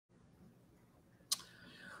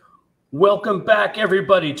Welcome back,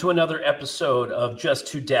 everybody, to another episode of Just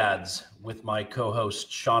Two Dads with my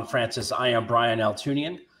co-host, Shawn Francis. I am Brian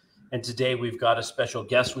Altunian, and today we've got a special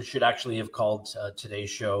guest. We should actually have called today's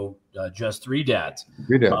show Just Three Dads.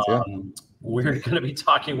 Three Dads, yeah. We're going to be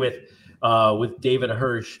talking with David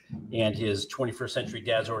Hirsch and his 21st Century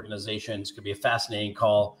Dads organization. It's going to be a fascinating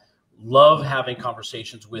call. Love having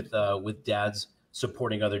conversations with dads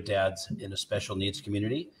supporting other dads in a special needs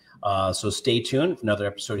community. So stay tuned for another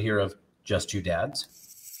episode here of Just Two Dads.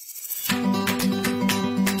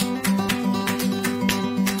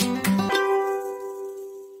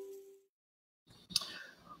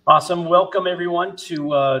 Awesome. Welcome, everyone,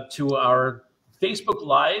 to our Facebook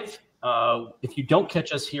Live. If you don't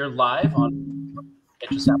catch us here live,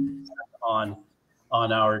 catch us on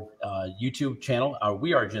our YouTube channel.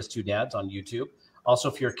 We are Just Two Dads on YouTube. Also,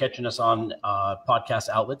 if you're catching us on podcast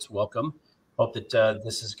outlets, welcome. Hope that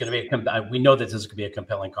this is going to be we know that this is going to be a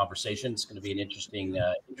compelling conversation. It's going to be an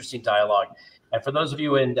interesting dialogue. And for those of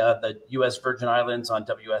you in the U.S. Virgin Islands on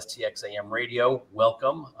WSTX AM radio,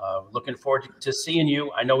 welcome. Looking forward to seeing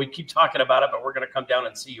you. I know we keep talking about it, but we're going to come down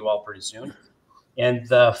and see you all pretty soon. And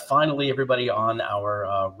finally, everybody on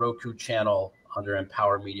our Roku channel under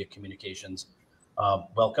Empower Media Communications,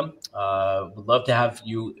 welcome. We'd love to have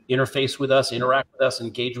you interface with us, interact with us,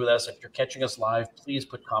 engage with us. If you're catching us live, please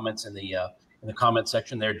put comments in the comment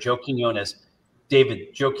section there. Joe Quinones,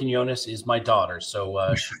 David, Joe Quinones is my daughter,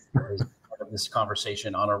 so she is part of this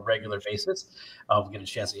conversation on a regular basis. We get a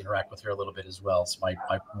chance to interact with her a little bit as well. It's my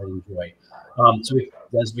pride and joy. So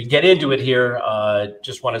as we get into it here,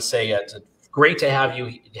 just want to say it's great to have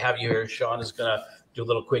you here. Shawn is going to do a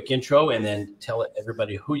little quick intro and then tell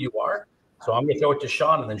everybody who you are. So I'm going to throw it to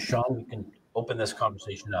Shawn, and then Shawn, you can open this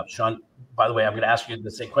conversation up. Shawn, by the way, I'm going to ask you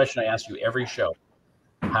the same question I ask you every show.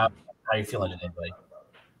 How are you feeling today, buddy?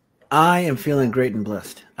 I am feeling great and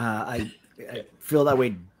blessed. I feel that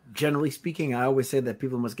way generally speaking. I always say that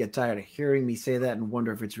people must get tired of hearing me say that and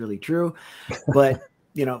wonder if it's really true. But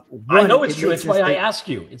you know, I know it's true. It's why I ask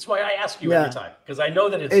you. It's why I ask you every time, because I know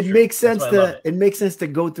that it's true. Makes sense it makes sense to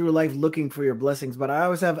go through life looking for your blessings. But I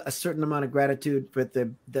always have a certain amount of gratitude for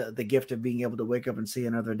the gift of being able to wake up and see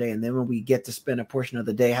another day. And then when we get to spend a portion of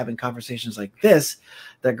the day having conversations like this,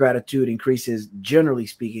 that gratitude increases, generally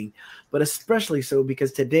speaking, but especially so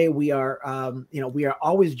because today we are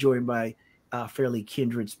always joined by fairly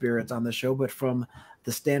kindred spirits on the show, but from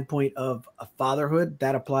the standpoint of fatherhood,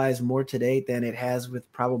 that applies more today than it has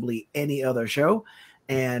with probably any other show.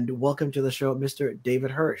 And welcome to the show, Mr. David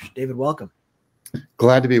Hirsch. David, welcome.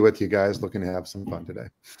 Glad to be with you guys. Looking to have some fun today.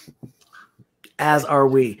 As are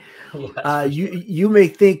we. You may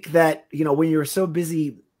think that, when you're so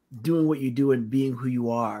busy doing what you do and being who you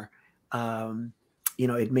are,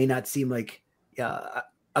 it may not seem like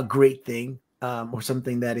a great thing or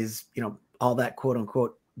something that is, all that quote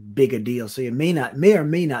unquote big a deal. So you may or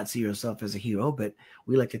may not see yourself as a hero, but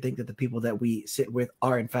we like to think that the people that we sit with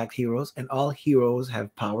are in fact heroes, and all heroes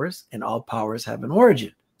have powers and all powers have an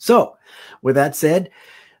origin. So with that said,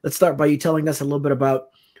 let's start by you telling us a little bit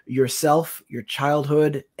about yourself, your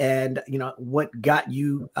childhood, and what got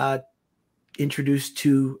you introduced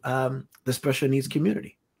to the special needs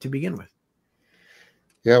community to begin with.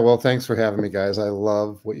 Yeah, well, thanks for having me, guys. I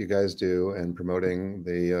love what you guys do and promoting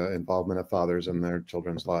the involvement of fathers in their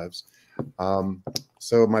children's lives.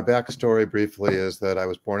 So my backstory briefly is that I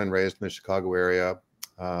was born and raised in the Chicago area.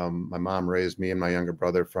 My mom raised me and my younger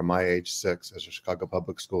brother from my age 6 as a Chicago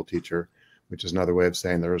public school teacher, which is another way of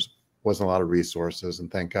saying there wasn't a lot of resources.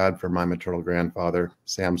 And thank God for my maternal grandfather,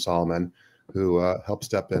 Sam Solomon, who helped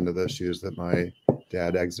step into the shoes that my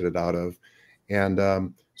dad exited out of. And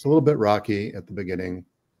it's a little bit rocky at the beginning.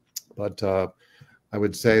 But I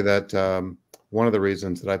would say that one of the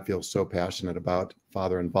reasons that I feel so passionate about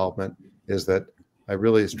father involvement is that I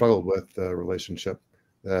really struggled with the relationship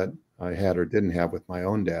that I had or didn't have with my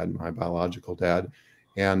own dad, my biological dad.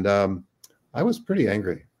 And I was pretty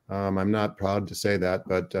angry. I'm not proud to say that,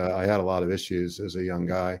 but I had a lot of issues as a young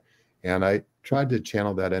guy. And I tried to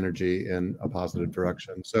channel that energy in a positive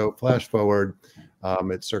direction. So flash forward,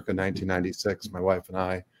 it's circa 1996, my wife and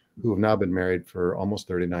I, who have now been married for almost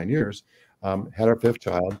 39 years, had our 5th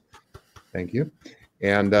child. Thank you.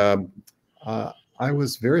 And I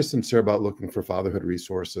was very sincere about looking for fatherhood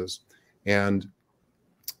resources. And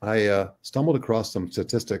I stumbled across some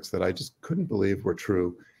statistics that I just couldn't believe were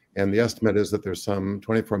true. And the estimate is that there's some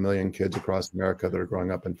 24 million kids across America that are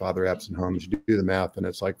growing up in father-absent homes. You do the math, and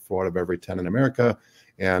it's like 4 out of every 10 in America.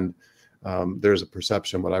 And there's a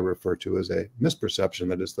perception, what I refer to as a misperception,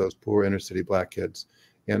 that is those poor inner city Black kids.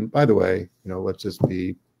 And by the way, let's just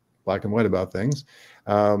be black and white about things.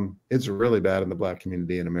 It's really bad in the Black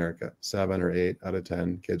community in America. 7 or 8 out of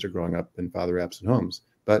 10 kids are growing up in father-absent homes.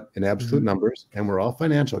 But in absolute numbers, and we're all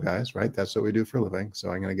financial guys, right? That's what we do for a living. So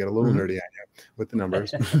I'm going to get a little nerdy on you with the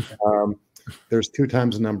numbers. There's 2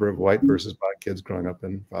 times the number of white versus black kids growing up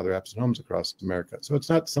in father-absent homes across America. So it's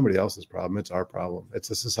not somebody else's problem. It's our problem. It's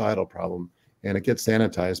a societal problem. And it gets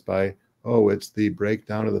sanitized by, oh, it's the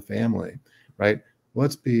breakdown of the family, right?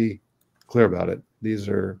 Let's be clear about it. These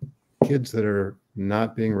are kids that are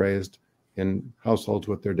not being raised in households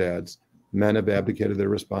with their dads. Men have abdicated their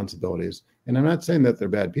responsibilities. And I'm not saying that they're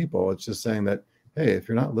bad people. It's just saying that, hey, if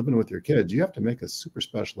you're not living with your kids, you have to make a super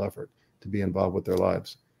special effort to be involved with their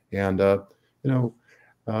lives. And,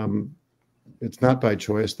 it's not by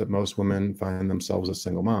choice that most women find themselves as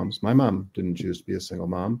single moms. My mom didn't choose to be a single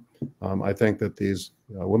mom. I think that these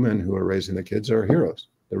women who are raising the kids are heroes.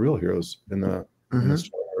 They're real heroes in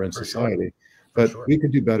society. But we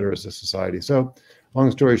could do better as a society. So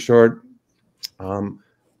long story short,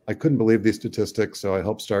 I couldn't believe these statistics, so I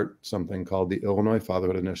helped start something called the Illinois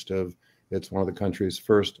Fatherhood Initiative. It's one of the country's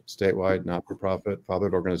first statewide not-for-profit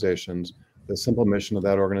fatherhood organizations. The simple mission of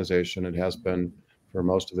that organization, it has been for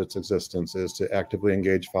most of its existence, is to actively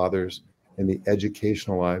engage fathers in the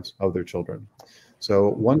educational lives of their children. So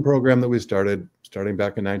one program that we starting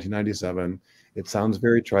back in 1997, it sounds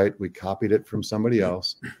very trite. We copied it from somebody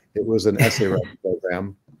else. It was an essay writing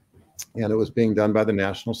program, and it was being done by the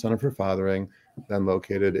National Center for Fathering, then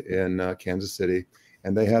located in Kansas City.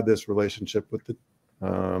 And they had this relationship with the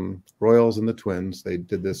Royals and the Twins. They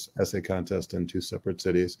did this essay contest in 2 separate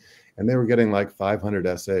cities, and they were getting like 500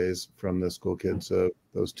 essays from the school kids of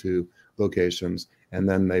those 2 locations. And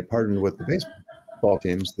then they partnered with the baseball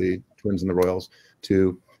teams, the Twins and the Royals,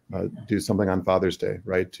 to do something on Father's Day,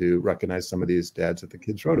 right, to recognize some of these dads that the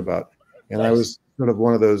kids wrote about. And I was sort of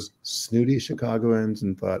one of those snooty Chicagoans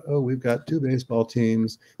and thought, oh, we've got 2 baseball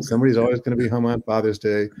teams. Somebody's always going to be home on Father's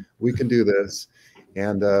Day. We can do this.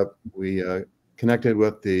 And we connected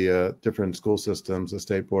with the different school systems, the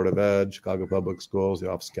State Board of Ed, Chicago Public Schools, the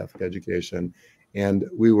Office of Catholic Education. And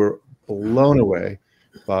we were blown away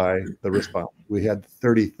by the response. We had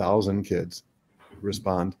 30,000 kids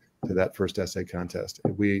respond to that first essay contest.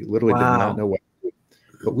 We literally did not know what to do.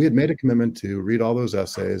 But we had made a commitment to read all those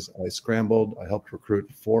essays. I scrambled. I helped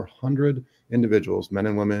recruit 400 individuals, men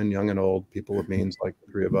and women, young and old, people of means like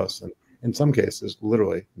the 3 of us. And in some cases,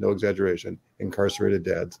 literally, no exaggeration, incarcerated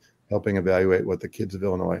dads, helping evaluate what the kids of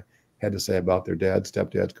Illinois had to say about their dads,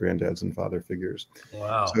 stepdads, granddads, and father figures.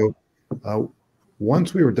 Wow. So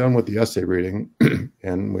once we were done with the essay reading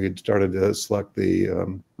and we had started to select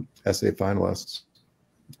the essay finalists,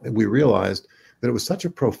 we realized that it was such a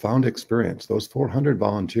profound experience. Those 400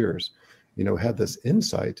 volunteers, had this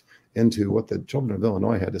insight into what the children of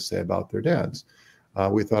Illinois had to say about their dads.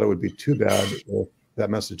 We thought it would be too bad if that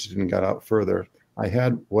message didn't get out further. I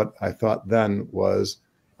had what I thought then was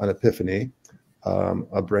an epiphany,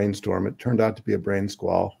 a brainstorm. It turned out to be a brain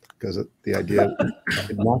squall because the idea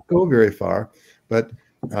did not go very far. But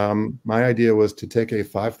my idea was to take a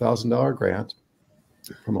 $5,000 grant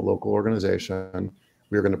from a local organization.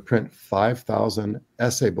 We were going to print 5,000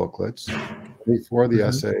 essay booklets, 3 the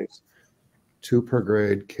essays, 2 per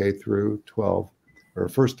grade, K through 12, or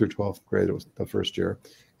 1st through 12th grade. It was the first year.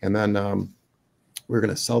 And then we were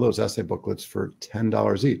going to sell those essay booklets for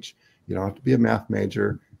 $10 each. You don't have to be a math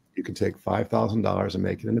major. You can take $5,000 and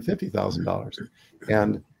make it into $50,000.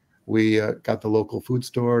 And we got the local food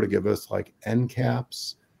store to give us like end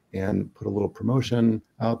caps and put a little promotion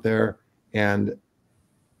out there. And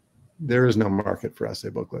there is no market for essay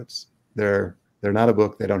booklets. They're not a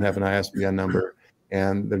book. They don't have an ISBN number,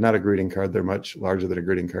 and they're not a greeting card. They're much larger than a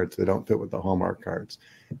greeting card, so they don't fit with the Hallmark cards.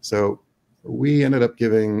 So we ended up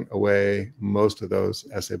giving away most of those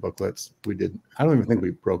essay booklets. I don't even think we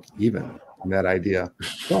broke even on that idea.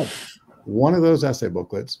 But one of those essay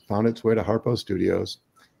booklets found its way to Harpo Studios,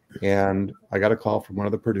 and I got a call from one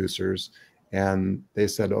of the producers, and they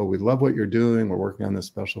said, oh, we love what you're doing. We're working on this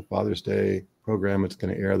special Father's Day program. It's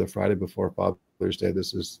going to air the Friday before Father's Day.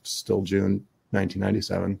 This is still June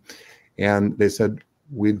 1997. And they said,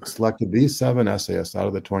 we'd selected these 7 essayists out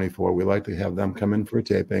of the 24. We'd like to have them come in for a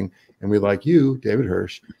taping. And we'd like you, David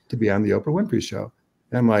Hirsch, to be on the Oprah Winfrey Show.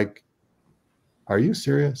 And I'm like, are you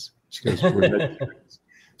serious? She goes, we're dead serious.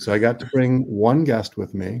 So I got to bring one guest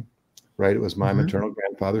with me, right? It was my maternal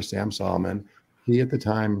grandfather, Sam Solomon. He, at the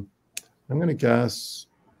time, I'm going to guess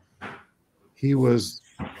he was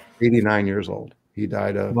 89 years old. He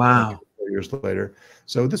died a couple years later.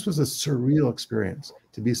 So this was a surreal experience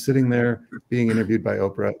to be sitting there being interviewed by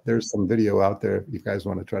Oprah. There's some video out there if you guys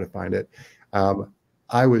want to try to find it.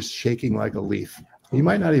 I was shaking like a leaf. You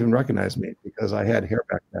might not even recognize me because I had hair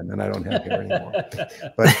back then and I don't have hair anymore.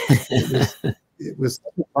 But it was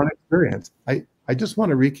such a fun experience. I just want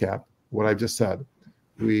to recap what I just said.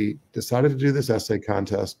 We decided to do this essay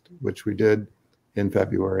contest, which we did in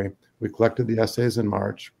February. We collected the essays in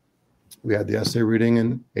March. We had the essay reading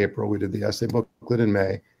in April. We did the essay booklet in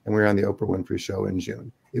May, and we were on the Oprah Winfrey Show in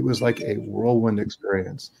June. It was like a whirlwind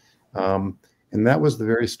experience. And that was the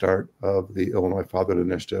very start of the Illinois Fatherhood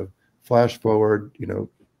Initiative. Flash forward,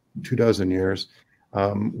 24 years.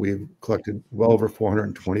 We've collected well over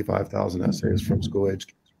 425,000 essays from school-age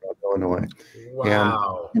kids throughout Illinois.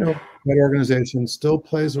 Wow. And, that organization still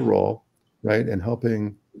plays a role, right, in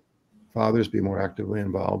helping fathers be more actively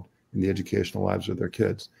involved in the educational lives of their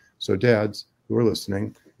kids. So dads who are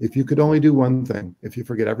listening, if you could only do one thing, if you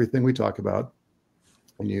forget everything we talk about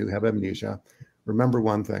and you have amnesia, remember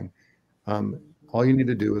one thing. All you need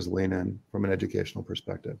to do is lean in from an educational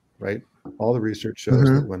perspective, right? All the research shows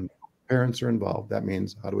that when parents are involved, that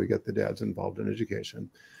means how do we get the dads involved in education?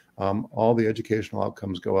 All the educational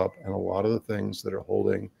outcomes go up, and a lot of the things that are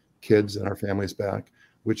holding kids and our families back,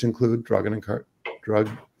 which include drug and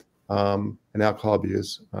alcohol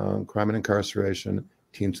abuse, crime and incarceration,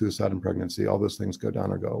 teen suicide and pregnancy, all those things go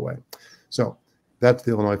down or go away. So that's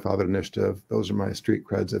the Illinois Fatherhood Initiative. Those are my street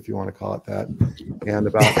creds, if you want to call it that. And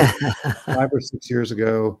about 5 or 6 years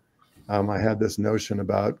ago, I had this notion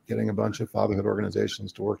about getting a bunch of fatherhood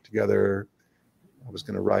organizations to work together. I was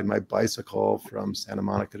going to ride my bicycle from Santa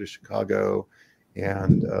Monica to Chicago.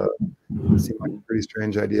 And it seemed like a pretty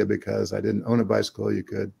strange idea because I didn't own a bicycle you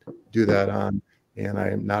could do that on. And I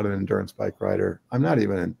am not an endurance bike rider. I'm not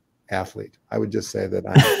even an athlete. I would just say that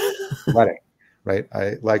I'm athletic, right?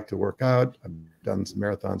 I like to work out. I've done some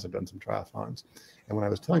marathons. I've done some triathlons. And when I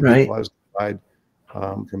was telling people I was going to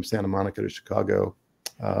ride from Santa Monica to Chicago,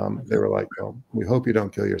 they were like, well, we hope you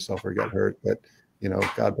don't kill yourself or get hurt, but,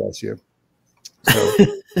 God bless you. So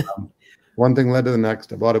one thing led to the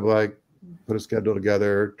next. I bought a bike, put a schedule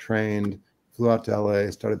together, trained, flew out to LA,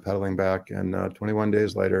 started pedaling back. And 21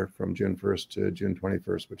 days later, from June 1st to June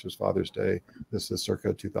 21st, which was Father's Day, this is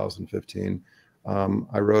circa 2015,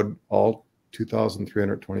 I rode all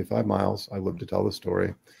 2,325 miles. I lived to tell the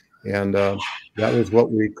story. And that was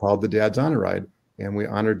what we called the Dad's Honor Ride. And we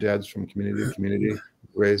honored dads from community to community,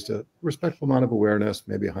 raised a respectful amount of awareness,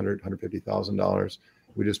 maybe $100,000, $150,000.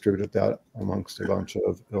 We distributed that amongst a bunch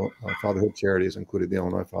of fatherhood charities, including the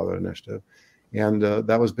Illinois Fatherhood Initiative. And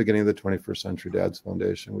that was beginning of the 21st Century Dads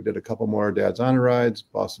Foundation. We did a couple more Dad's Honor Rides,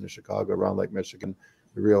 Boston to Chicago, around Lake Michigan.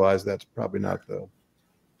 We realized that's probably not the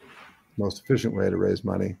most efficient way to raise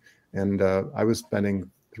money. And I was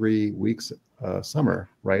spending 3 weeks summer,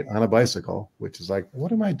 right, on a bicycle, which is like,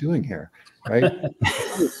 what am I doing here, right?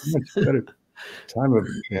 Much better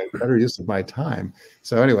better use of my time.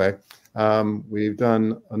 So anyway, we've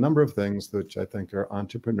done a number of things which I think are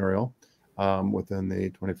entrepreneurial within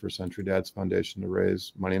the 21st Century Dads Foundation to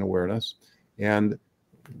raise money and awareness. And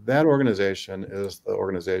that organization is the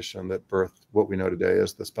organization that birthed what we know today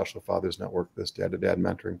as the Special Fathers Network, this dad-to-dad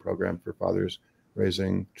mentoring program for fathers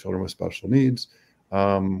raising children with special needs.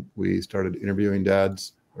 We started interviewing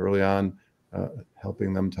dads early on,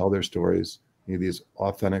 helping them tell their stories, these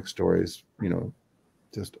authentic stories,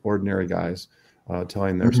 just ordinary guys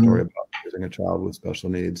telling their story about raising a child with special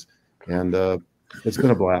needs. And it's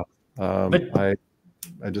been a blast.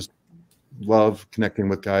 I just love connecting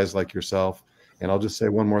with guys like yourself. And I'll just say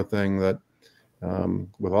one more thing, that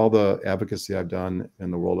with all the advocacy I've done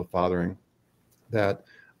in the world of fathering, that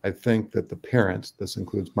I think that the parents, this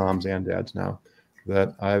includes moms and dads now,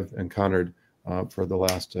 that I've encountered for the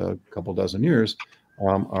last couple dozen years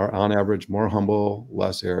are on average more humble,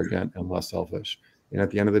 less arrogant, and less selfish. And at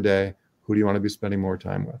the end of the day, who do you want to be spending more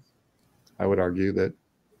time with? I would argue that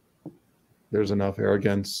there's enough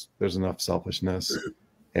arrogance, there's enough selfishness,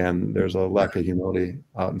 and there's a lack of humility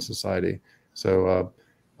out in society. So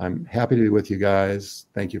I'm happy to be with you guys.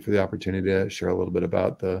 Thank you for the opportunity to share a little bit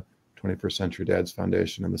about the 21st Century Dads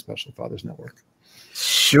Foundation and the Special Fathers Network.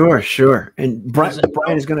 Sure. And Brian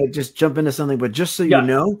is going to just jump into something, but just so you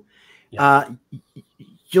know,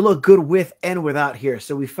 you look good with and without hair.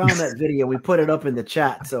 So we found that video, we put it up in the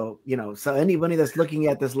chat. So, so anybody that's looking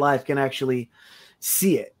at this live can actually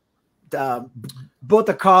see it. Both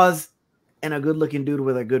a cause and a good looking dude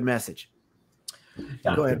with a good message.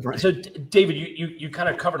 Yeah. Go ahead, Brian. So David, you kind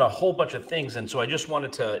of covered a whole bunch of things. And so I just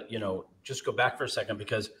wanted to, just go back for a second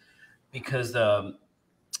because the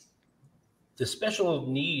special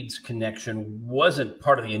needs connection wasn't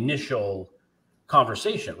part of the initial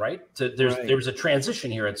conversation, right? So there was a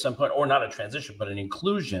transition here at some point, or not a transition, but an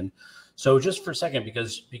inclusion. So just for a second,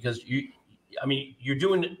 because I mean, you're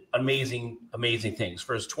doing amazing things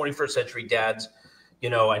for his 21st century dads. You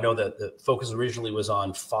know, I know that the focus originally was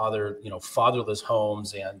on fatherless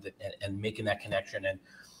homes and making that connection.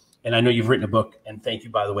 And I know you've written a book, and thank you,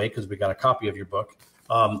 by the way, because we got a copy of your book.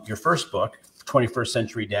 Your first book, 21st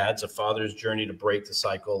Century Dads, A Father's Journey to Break the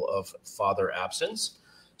Cycle of Father Absence.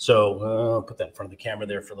 So I'll put that in front of the camera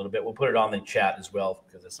there for a little bit. We'll put it on the chat as well,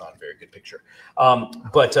 because it's not a very good picture.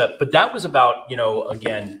 But that was about, you know,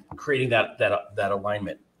 again, creating that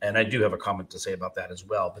alignment. And I do have a comment to say about that as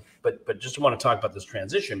well. But just want to talk about this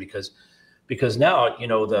transition because now, you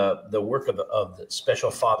know, the work of the Special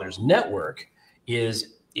Fathers Network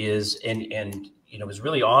is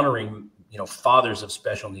really honoring, you know, fathers of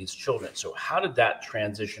special needs children. So how did that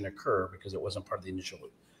transition occur? Because it wasn't part of the initial.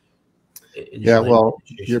 Yeah, well,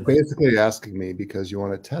 you're basically asking me because you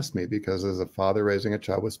want to test me, because as a father raising a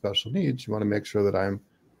child with special needs, you want to make sure that I'm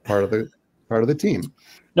part of the team.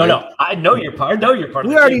 No, I know you're part.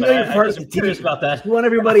 We already know you're part of the team. Curious about that. You want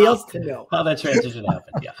everybody else to know how that transition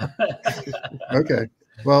happened. Yeah. Okay.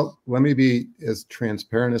 Well, let me be as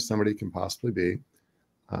transparent as somebody can possibly be.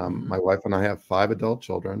 My wife and I have 5 adult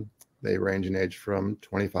children. They range in age from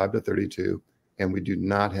 25 to 32, and we do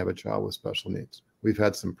not have a child with special needs. We've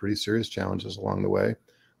had some pretty serious challenges along the way.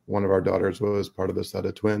 One of our daughters was part of a set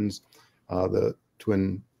of twins. The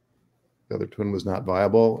other twin was not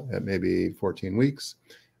viable at maybe 14 weeks.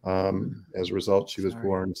 As a result, she was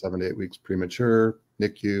born 7 to 8 weeks premature,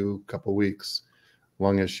 NICU, couple weeks,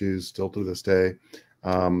 lung issues still to this day.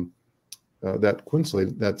 That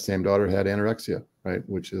coincidentally, that same daughter had anorexia, right?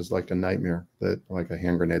 Which is like a nightmare, like a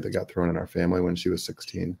hand grenade that got thrown in our family when she was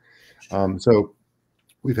 16. So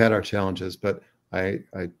we've had our challenges, but I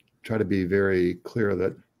try to be very clear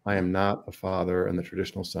that I am not a father in the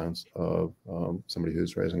traditional sense of somebody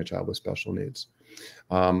who's raising a child with special needs.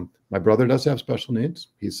 My brother does have special needs.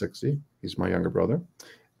 He's 60. He's my younger brother.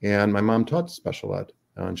 And my mom taught special ed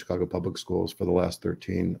in Chicago Public Schools for the last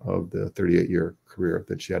 13 of the 38-year career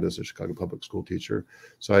that she had as a Chicago Public School teacher.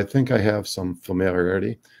 So I think I have some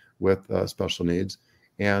familiarity with special needs.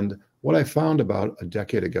 And what I found about a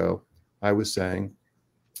decade ago, I was saying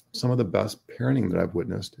some of the best parenting that I've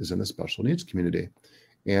witnessed is in the special needs community.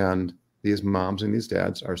 And these moms and these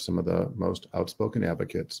dads are some of the most outspoken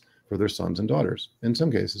advocates for their sons and daughters. In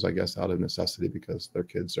some cases, I guess, out of necessity because their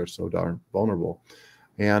kids are so darn vulnerable.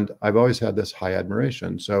 And I've always had this high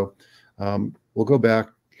admiration. So we'll go back.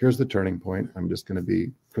 Here's the turning point. I'm just going to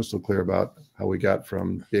be crystal clear about how we got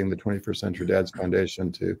from being the 21st Century Dads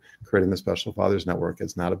Foundation to creating the Special Fathers Network.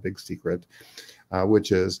 It's not a big secret,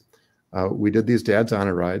 which is we did these Dads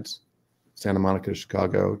Honor Rides, Santa Monica,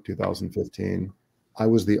 Chicago, 2015. I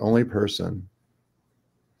was the only person,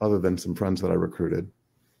 other than some friends that I recruited,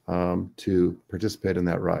 to participate in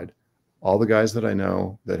that ride. All the guys that I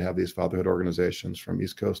know that have these fatherhood organizations from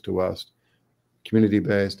East Coast to West,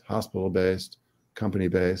 community-based, hospital-based,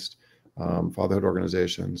 company-based, fatherhood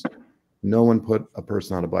organizations, no one put a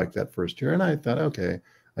person on a bike that first year. And I thought, okay,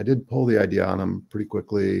 I did pull the idea on them pretty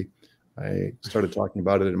quickly. I started talking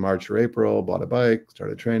about it in March or April, bought a bike,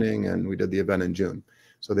 started training, and we did the event in June.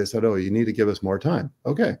 So they said, oh, you need to give us more time.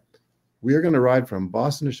 Okay, we are going to ride from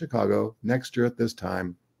Boston to Chicago next year at this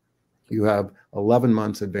time. You have 11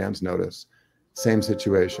 months advance notice. Same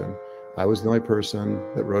situation. I was the only person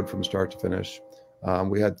that rode from start to finish.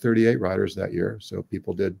 We had 38 riders that year. So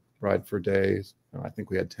people did ride for days. I think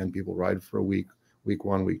we had 10 people ride for a week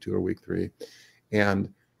 1, week 2, or week 3.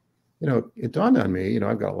 And, you know, it dawned on me, you know,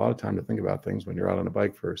 I've got a lot of time to think about things when you're out on a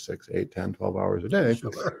bike for 6, 8, 10, 12 hours a day.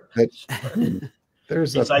 Sure.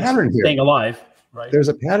 There's a pattern here. Staying alive, right? There's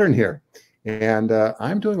a pattern here. And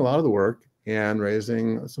I'm doing a lot of the work and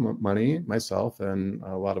raising some money myself and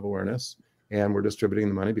a lot of awareness. And we're distributing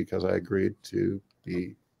the money because I agreed to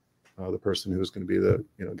be the person who's going to be the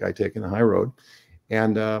guy taking the high road.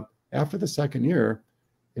 And after the second year,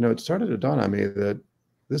 it started to dawn on me that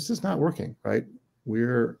this is not working, right?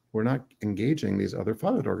 We're not engaging these other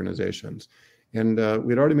fatherhood organizations. And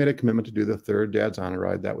we'd already made a commitment to do the third Dad's Honor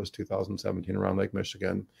Ride. That was 2017 around Lake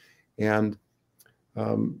Michigan. And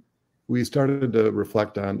we started to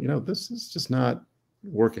reflect on, this is just not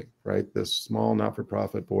working, right? This small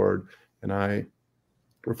not-for-profit board. And I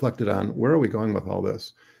reflected on where are we going with all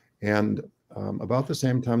this? And about the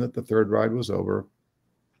same time that the third ride was over,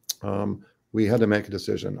 we had to make a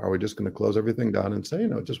decision. Are we just going to close everything down and say,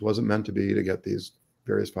 it just wasn't meant to be to get these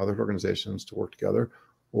various fatherhood organizations to work together?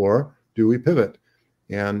 Or do we pivot?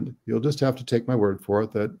 And you'll just have to take my word for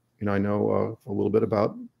it that, I know a little bit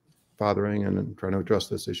about fathering and trying to address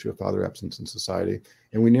this issue of father absence in society.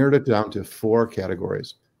 And we narrowed it down to 4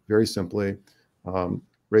 categories. Very simply,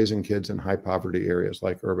 raising kids in high poverty areas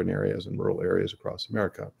like urban areas and rural areas across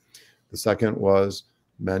America. The second was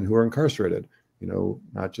men who are incarcerated,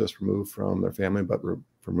 not just removed from their family, but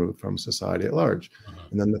removed from society at large.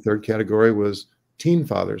 And then the third category was teen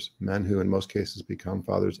fathers, men who in most cases become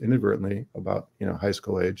fathers inadvertently about, high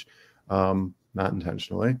school age, not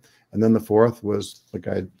intentionally. And then the fourth was, like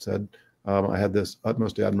I said, I had this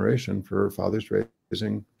utmost admiration for fathers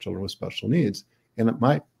raising children with special needs. And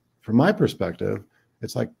from my perspective,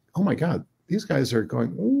 it's like, oh my God, these guys are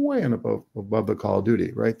going way and above the call of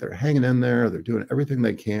duty, right? They're hanging in there. They're doing everything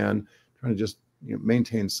they can, trying to just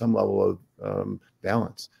maintain some level of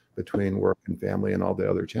balance between work and family and all the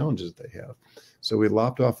other challenges they have. So we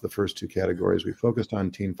lopped off the first two categories. We focused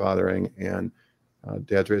on teen fathering and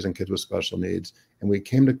dads raising kids with special needs. And we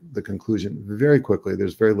came to the conclusion very quickly,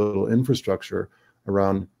 there's very little infrastructure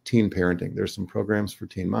around teen parenting. There's some programs for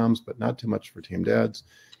teen moms, but not too much for teen dads.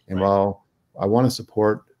 And while I want to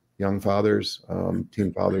support young fathers,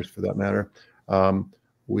 teen fathers for that matter,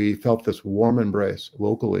 we felt this warm embrace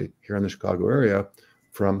locally here in the Chicago area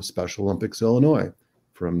from Special Olympics Illinois,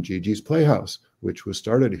 from Gigi's Playhouse, which was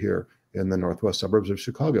started here in the northwest suburbs of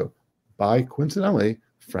Chicago by, coincidentally,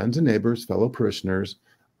 friends and neighbors, fellow parishioners,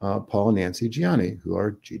 Paul and Nancy Gianni, who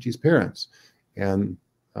are Gigi's parents. And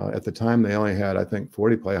at the time, they only had, I think,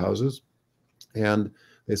 40 playhouses. And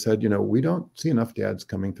they said, we don't see enough dads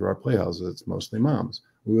coming through our playhouses. It's mostly moms.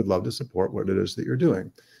 We would love to support what it is that you're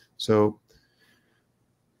doing. So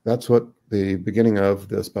that's what the beginning of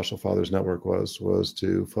the Special Fathers Network was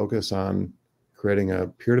to focus on creating a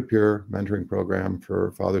peer-to-peer mentoring program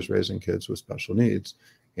for fathers raising kids with special needs.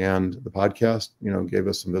 And the podcast, gave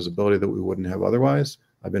us some visibility that we wouldn't have otherwise.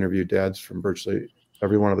 I've interviewed dads from virtually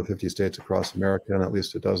every one of the 50 states across America and at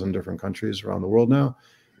least a dozen different countries around the world now.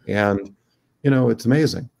 And, it's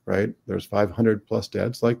amazing, right? There's 500 plus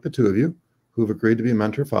dads like the two of you who've agreed to be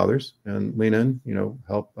mentor fathers and lean in,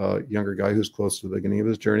 help a younger guy who's close to the beginning of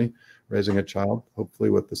his journey, raising a child, hopefully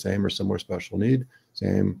with the same or similar special need,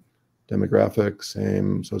 same demographic,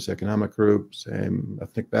 same socioeconomic group, same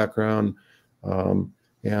ethnic background.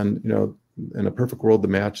 And, in a perfect world, the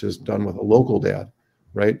match is done with a local dad,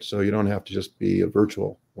 right? So you don't have to just be a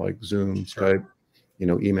virtual like Zoom, Skype,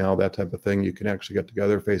 email, that type of thing. You can actually get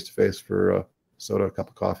together face to face for a soda, a cup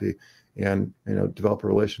of coffee, and, develop a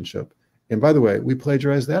relationship. And by the way, we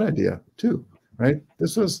plagiarized that idea too, right?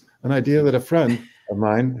 This was an idea that a friend of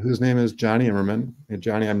mine, whose name is Johnny Immerman, and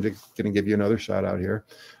Johnny, I'm just going to give you another shout out here.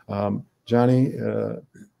 Johnny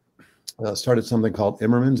started something called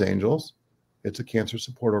Immerman's Angels. It's a cancer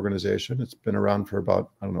support organization. It's been around for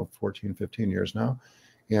about, 14, 15 years now.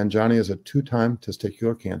 And Johnny is a 2-time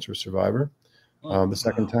testicular cancer survivor. The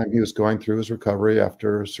second time he was going through his recovery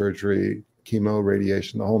after surgery, chemo,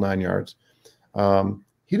 radiation, the whole 9 yards.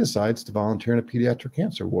 He decides to volunteer in a pediatric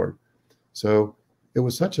cancer ward. So it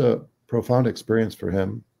was such a profound experience for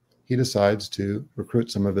him. He decides to recruit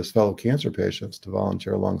some of his fellow cancer patients to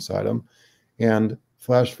volunteer alongside him. And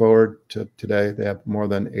flash forward to today, they have more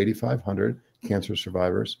than 8,500 cancer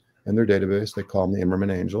survivors in their database. They call them the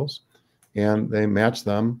Immerman Angels. And they match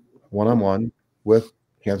them one-on-one with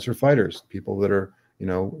cancer fighters, people that are,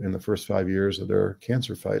 in the first 5 years of their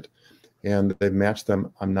cancer fight. And they've matched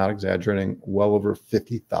them, I'm not exaggerating, well over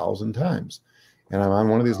 50,000 times. And I'm on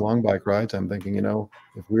one of these long bike rides. I'm thinking,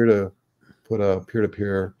 if we were to put a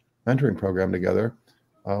peer-to-peer mentoring program together,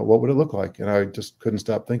 what would it look like? And I just couldn't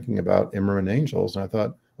stop thinking about Immerman Angels. And I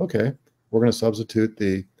thought, okay, we're going to substitute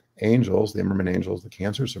the angels, the Immerman Angels, the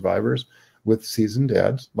cancer survivors, with seasoned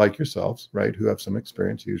dads like yourselves, right, who have some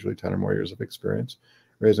experience, usually 10 or more years of experience,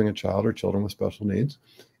 raising a child or children with special needs.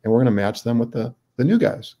 And we're going to match them with the new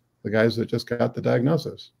guys, the guys that just got the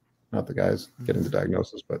diagnosis, not the guys getting the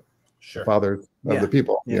diagnosis, but fathers of the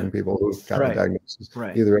people, young people who got the diagnosis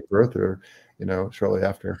either at birth or, shortly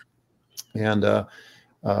after. And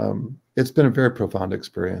it's been a very profound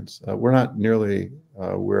experience. We're not nearly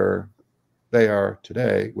where they are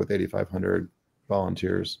today with 8,500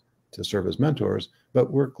 volunteers to serve as mentors,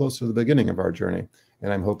 but we're close to the beginning of our journey.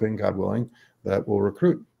 And I'm hoping, God willing, that we'll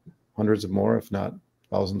recruit hundreds of more, if not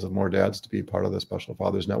thousands of more dads to be part of the Special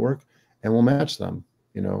Fathers Network. And we'll match them,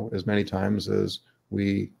 as many times as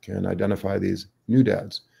we can identify these new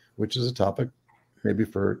dads, which is a topic maybe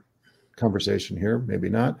for conversation here, maybe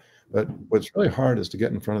not. But what's really hard is to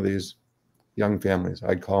get in front of these young families.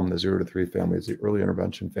 I'd call them the 0 to 3 families, the early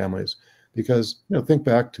intervention families, because, think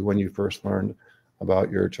back to when you first learned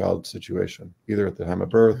about your child's situation, either at the time of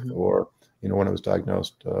birth or, when it was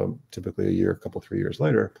diagnosed, typically a year, 3 years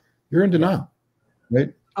later. You're in denial,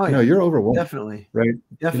 right? You're overwhelmed. Definitely. Right?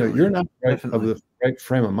 Definitely. You're not of the right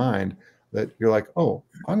frame of mind that you're like, oh,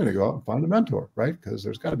 I'm going to go out and find a mentor, right? Because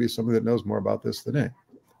there's got to be somebody that knows more about this than me.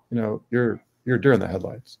 You know, you're deer in the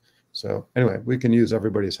headlights. So anyway, we can use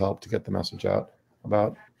everybody's help to get the message out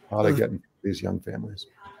about how to get into these young families.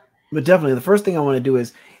 But definitely, the first thing I want to do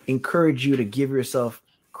is encourage you to give yourself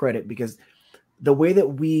credit, because the way that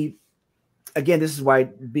we, again, this is why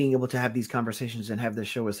being able to have these conversations and have this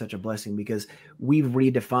show is such a blessing, because we've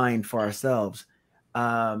redefined for ourselves,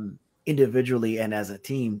 individually and as a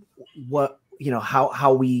team, what, you know,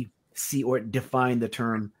 how we see or define the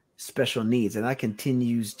term special needs, and that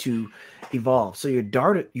continues to evolve. So your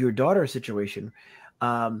daughter situation,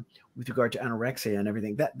 with regard to anorexia and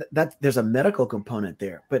everything, that there's a medical component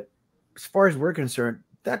there, but as far as we're concerned,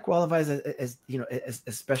 that qualifies as you know, as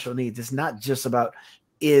special needs. It's not just about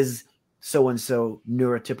is so-and-so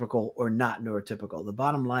neurotypical or not neurotypical. The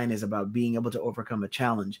bottom line is about being able to overcome a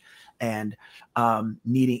challenge and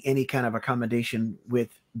needing any kind of accommodation with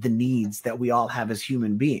the needs that we all have as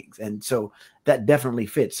human beings. And so that definitely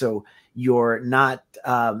fits. So you're not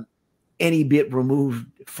any bit removed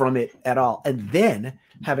from it at all. And then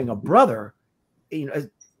having a brother, you know,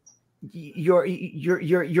 you're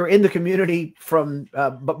in the community from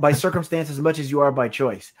by circumstance as much as you are by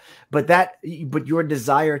choice, but your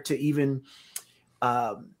desire to even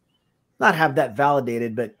not have that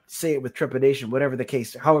validated, but say it with trepidation, whatever the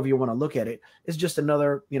case, however you want to look at it, is just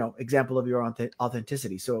another, you know, example of your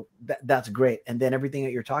authenticity. So that's great. And then everything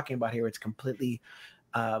that you're talking about here, it's completely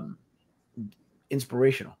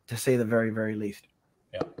inspirational, to say the very, very least.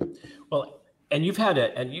 Yeah. Well, and you've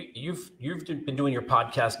been doing your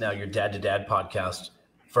podcast now, your Dad to Dad podcast,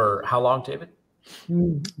 for how long, David?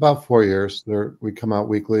 About 4 years. We come out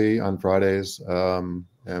weekly on Fridays, and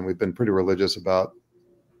we've been pretty religious about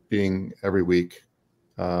being every week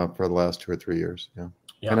for the last 2 or 3 years. Yeah.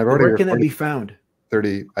 And I've already, where can that be found?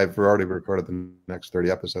 I've already recorded the next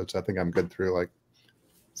 30 episodes. I think I'm good through like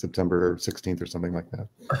September 16th or something like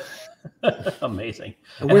that. Amazing.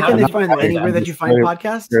 And where can they find them? Anywhere that you find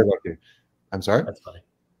podcasts? Very lucky. I'm sorry. That's funny.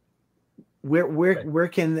 Where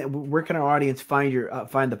can our audience find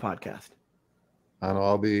the podcast? On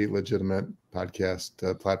all the legitimate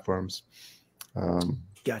podcast platforms.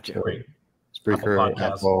 Gotcha. Great. Spreaker,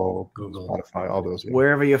 Apple, Google, Spotify, all those. Yeah.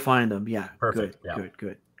 Wherever you find them. Yeah. Perfect.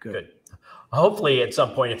 Good. Hopefully at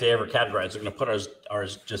some point, if they ever categorize, they're going to put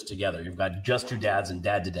ours just together. You've got Just Two Dads and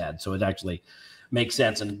Dad to Dad. So it actually makes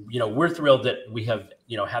sense. And, you know, we're thrilled that we have,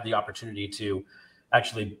 you know, had the opportunity to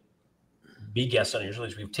actually be guests on your show.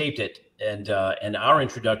 We've taped it, and our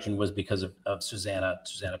introduction was because of Susanna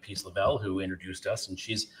Peace Lavelle, who introduced us, and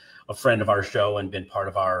she's a friend of our show and been part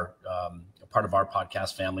of our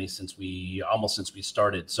podcast family since we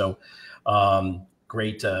started. So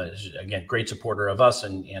great, again, great supporter of us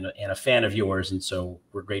and a fan of yours, and so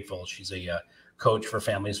we're grateful. She's a coach for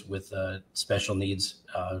families with special needs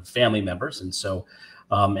family members, and so.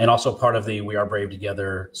 And also part of the We Are Brave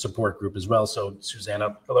Together support group as well. So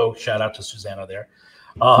Susanna, hello, shout out to Susanna there.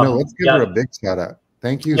 Let's give her a big shout out.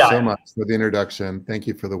 Thank you so much for the introduction. Thank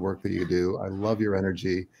you for the work that you do. I love your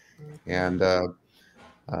energy. And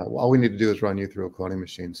all we need to do is run you through a cloning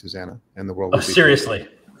machine, Susanna, and the world will be seriously,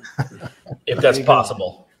 if that's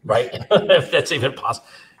possible, right? If that's even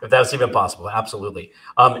possible, absolutely.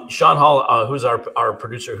 Sean Hall, who's our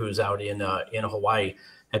producer, who's out in Hawaii,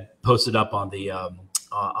 had posted up on the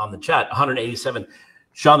chat 187.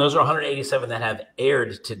 Sean, those are 187 that have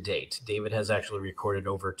aired to date. David has actually recorded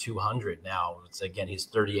over 200 now. Again, he's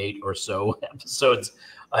 38 or so episodes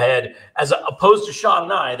ahead, as opposed to Sean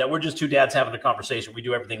and I, that we're just two dads having a conversation. We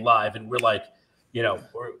do everything live, and we're like, you know,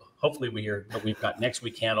 hopefully we hear what we've got next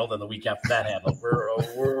week handled and the week after that handled.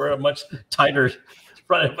 We're a much tighter.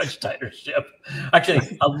 Run a much tighter ship,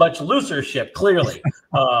 actually a much looser ship, clearly.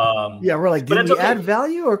 Yeah, we're like, did we add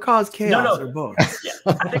value or cause chaos or both? Yeah,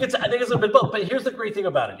 I think it's a bit both. But here's the great thing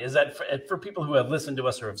about it is that for people who have listened to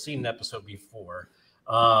us or have seen an episode before,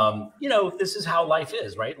 you know, this is how life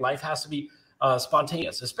is, right? Life has to be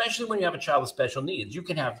spontaneous, especially when you have a child with special needs. You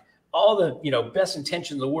can have all the, you know, best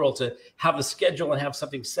intention in the world to have a schedule and have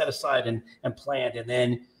something set aside and planned, and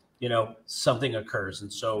then, you know, something occurs.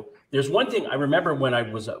 And so there's one thing I remember when I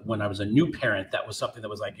was a new parent, that was something that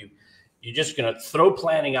was like, you're just going to throw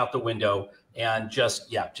planning out the window and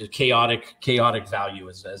just chaotic value,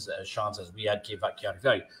 as Sean says. We had chaotic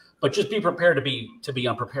value, but just be prepared to be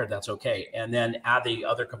unprepared. That's okay. And then add the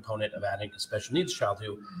other component of adding a special needs child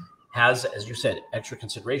who has, as you said, extra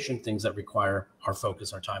consideration, things that require our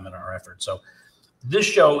focus, our time, and our effort. So this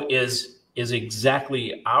show is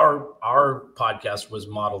exactly our podcast was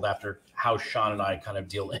modeled after how Sean and I kind of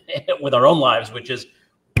deal with our own lives, which is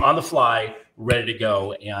on the fly, ready to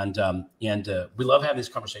go. And we love having these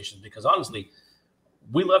conversations because honestly,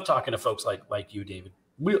 we love talking to folks like you, David.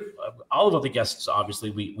 We all of the guests,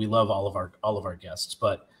 obviously, we love all of our guests,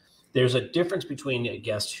 but there's a difference between a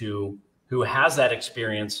guest who has that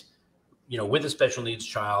experience, with a special needs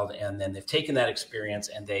child, and then they've taken that experience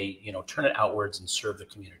and they, turn it outwards and serve the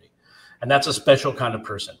community. And that's a special kind of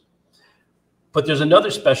person. But there's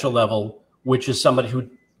another special level, which is somebody who,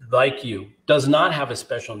 like you, does not have a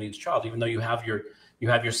special needs child, even though you have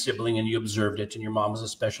your sibling and you observed it, and your mom was a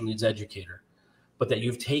special needs educator, but that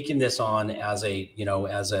you've taken this on as a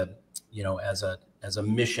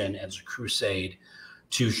mission, as a crusade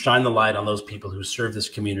to shine the light on those people who serve this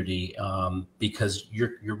community, because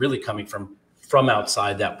you're really coming from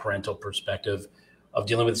outside that parental perspective of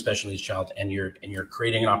dealing with a special needs child, and you're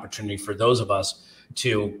creating an opportunity for those of us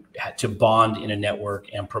to bond in a network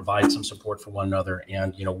and provide some support for one another.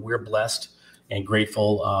 And we're blessed and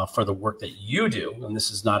grateful for the work that you do. And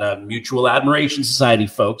this is not a mutual admiration society,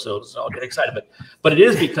 folks, so I'll get excited, but it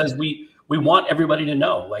is because we want everybody to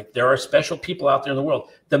know, like, there are special people out there in the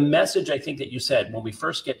world. The message, I think, that you said when we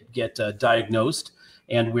first get diagnosed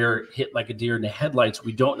and we're hit like a deer in the headlights,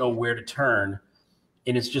 we don't know where to turn,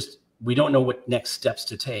 and it's just, we don't know what next steps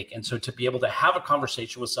to take. And so to be able to have a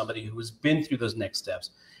conversation with somebody who has been through those next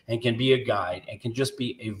steps and can be a guide and can just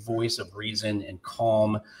be a voice of reason and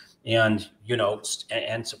calm and,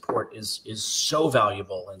 and support is so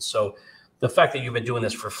valuable. And so the fact that you've been doing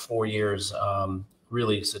this for 4 years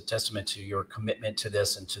really is a testament to your commitment to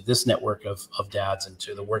this and to this network of dads and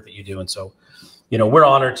to the work that you do. And so, we're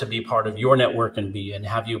honored to be part of your network and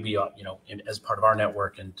have you be, as part of our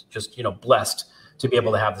network, and just, blessed to be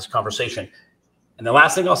able to have this conversation. And the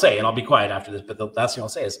last thing I'll say, and I'll be quiet after this, but the last thing I'll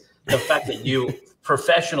say is the fact that you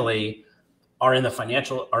professionally are in the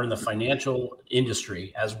financial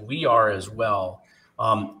industry, as we are as well.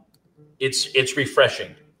 It's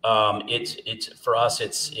refreshing. It's for us,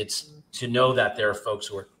 it's to know that there are folks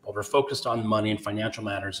who are over-focused on money and financial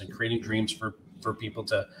matters and creating dreams for people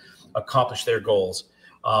to accomplish their goals.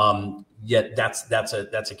 Yet that's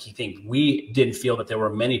a key thing. We didn't feel that there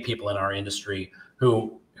were many people in our industry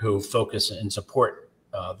who focus and support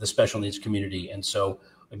the special needs community. And so,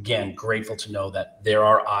 again, grateful to know that there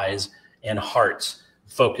are eyes and hearts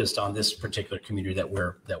focused on this particular community that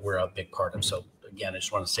we're a big part of. So again, I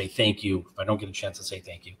just want to say thank you. If I don't get a chance to say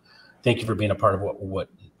thank you for being a part of what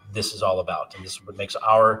this is all about. And this is what makes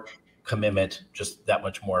our commitment just that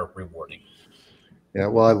much more rewarding. Yeah,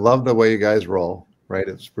 well, I love the way you guys roll, right?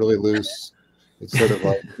 It's really loose. It's sort of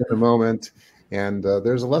like in the moment. And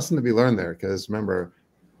there's a lesson to be learned there, because remember,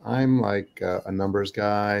 I'm like a numbers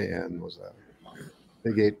guy and was a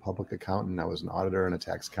Big 8 public accountant. I was an auditor and a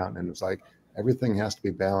tax accountant. And it's like everything has to be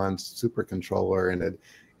balanced, super control oriented.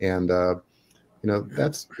 And,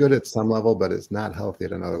 that's good at some level, but it's not healthy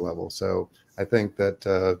at another level. So I think that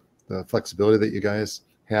the flexibility that you guys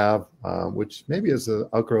have, which maybe is an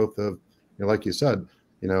outgrowth of, like you said,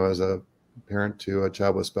 as a parent to a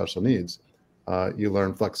child with special needs, you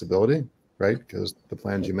learn flexibility, right? Because the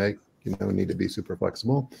plans you make, need to be super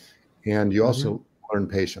flexible. And you also learn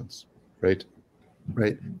patience, right?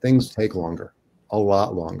 Right. Things take longer, a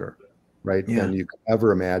lot longer, right? Than you could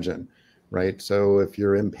ever imagine, right? So if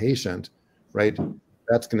you're impatient, right,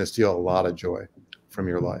 that's going to steal a lot of joy from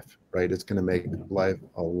your life, right? It's going to make life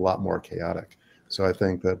a lot more chaotic. So I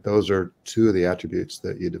think that those are two of the attributes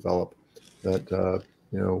that you develop that,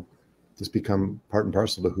 just become part and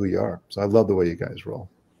parcel to who you are. So I love the way you guys roll.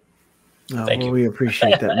 Oh, well, we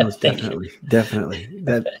appreciate that most definitely. Definitely.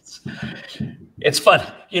 It's fun.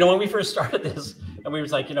 When we first started this, and we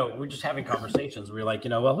was like, we're just having conversations. We were like,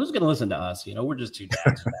 well, who's going to listen to us? We're just two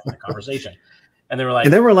dads having a conversation. And they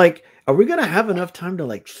were like, are we going to have enough time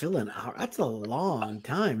to fill an hour? That's a long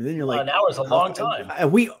time. And then you're like, an hour is a long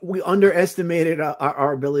time. We underestimated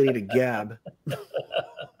our ability to gab.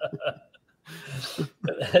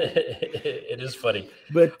 It is funny,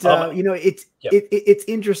 but it's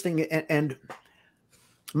interesting, and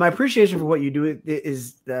my appreciation for what you do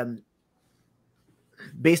is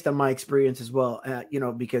based on my experience as well.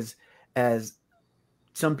 Because as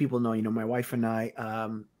some people know, my wife and I,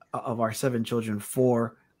 of our 7 children,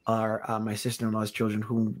 4 are my sister-in-law's children,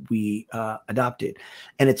 whom we adopted.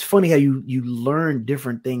 And it's funny how you learn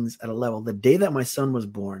different things at a level. The day that my son was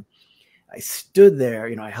born, I stood there,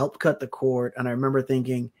 I helped cut the cord. And I remember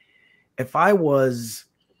thinking, if I was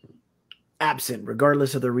absent,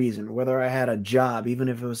 regardless of the reason, whether I had a job, even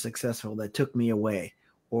if it was successful, that took me away,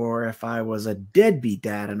 or if I was a deadbeat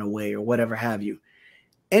dad in a way, or whatever have you,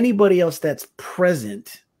 anybody else that's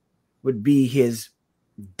present would be his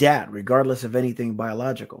dad, regardless of anything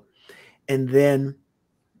biological. And then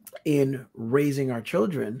in raising our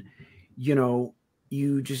children, you know,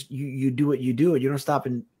 you do what you do, and you don't stop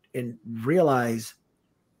and realize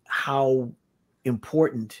how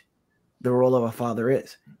important the role of a father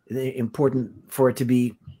is. It's important for it to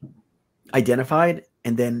be identified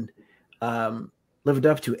and then lived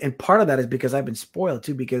up to. And part of that is because I've been spoiled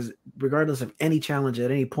too, because regardless of any challenge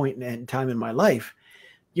at any point in time in my life,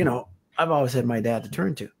 you know, I've always had my dad to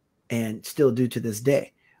turn to, and still do to this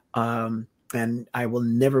day. And I will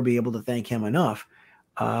never be able to thank him enough.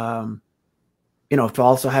 You know, for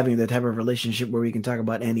also having the type of relationship where we can talk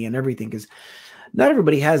about any and everything, because not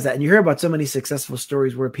everybody has that. And you hear about so many successful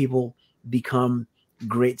stories where people become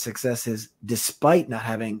great successes despite not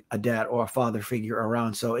having a dad or a father figure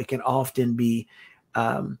around. So it can often be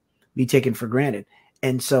taken for granted.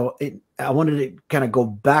 And so I wanted to kind of go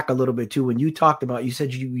back a little bit too. When you talked about, you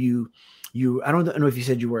said you I don't know if you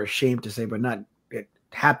said you were ashamed to say, but not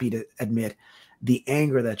happy to admit the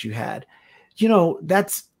anger that you had. You know,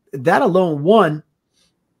 that alone, one,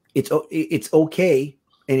 it's okay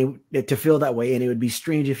to feel that way, and it would be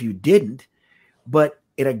strange if you didn't. But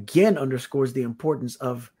it again underscores the importance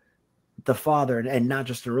of the father, and not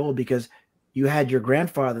just the role, because you had your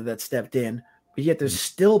grandfather that stepped in, but yet there's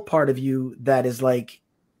still part of you that is like,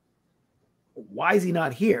 why is he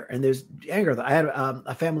not here? And there's anger. I had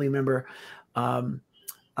a family member that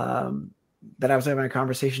I was having a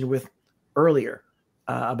conversation with earlier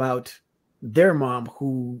about their mom,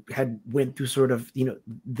 who had went through sort of, you know,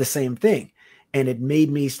 the same thing. And it made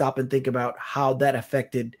me stop and think about how that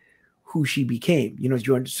affected who she became, you know.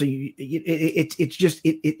 So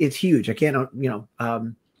it's huge. I can't, I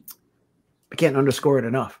can't underscore it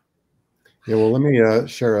enough. Yeah, well, let me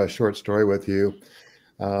share a short story with you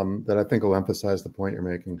that I think will emphasize the point you're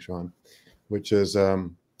making, Shawn, which is I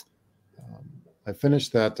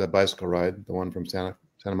finished that bicycle ride, the one from Santa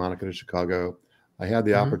Monica to Chicago. I had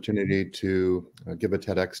the opportunity to give a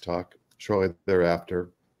TEDx talk shortly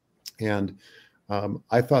thereafter. And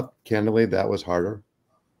I thought, candidly, that was harder,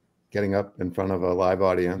 getting up in front of a live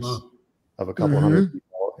audience of a couple hundred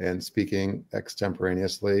people and speaking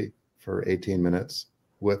extemporaneously for 18 minutes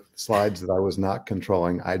with slides that I was not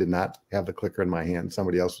controlling. I did not have the clicker in my hand.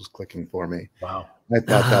 Somebody else was clicking for me. Wow. I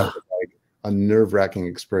thought that was like a nerve-wracking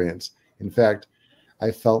experience. In fact, I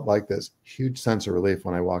felt like this huge sense of relief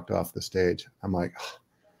when I walked off the stage. I'm like, oh,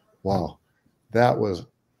 wow, that was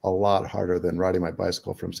a lot harder than riding my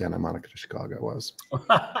bicycle from Santa Monica to Chicago was.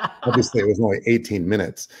 Obviously, it was only 18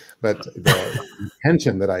 minutes, but the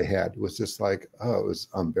tension that I had was just like, oh, it was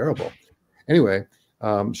unbearable. Anyway,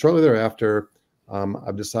 shortly thereafter,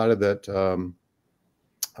 I've decided that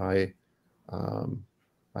I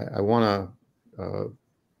want to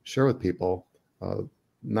share with people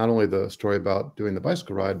not only the story about doing the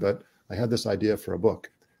bicycle ride, but I had this idea for a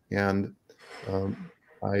book. And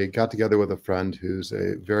I got together with a friend who's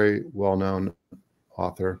a very well-known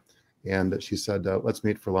author, and she said, let's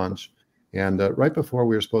meet for lunch. And right before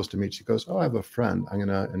we were supposed to meet, she goes, oh, I have a friend. I'm going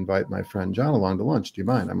to invite my friend John along to lunch. Do you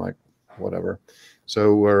mind? I'm like, whatever.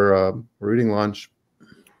 So we're eating lunch.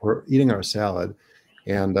 We're eating our salad.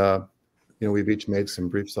 And we've each made some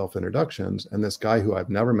brief self-introductions. And this guy who I've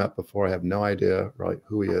never met before, I have no idea really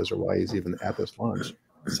who he is or why he's even at this lunch,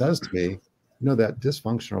 says to me, you know, that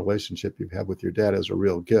dysfunctional relationship you've had with your dad is a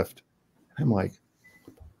real gift. I'm like,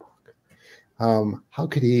 how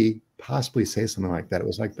could he possibly say something like that? It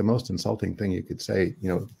was like the most insulting thing you could say, you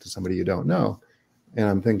know, to somebody you don't know. And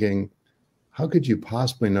I'm thinking, how could you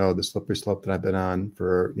possibly know the slippery slope that I've been on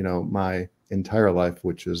for, you know, my entire life,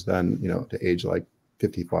 which is then, you know, to age like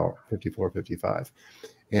 54, 55.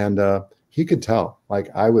 And he could tell, like,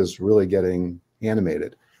 I was really getting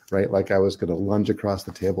animated, right? Like I was going to lunge across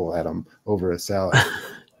the table at him over a salad.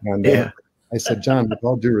 And I said, John, with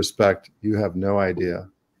all due respect, you have no idea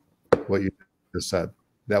what you just said.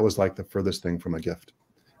 That was like the furthest thing from a gift.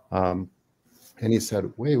 And he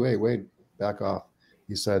said, wait, back off.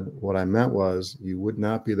 He said, what I meant was you would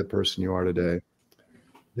not be the person you are today,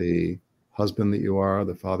 the husband that you are,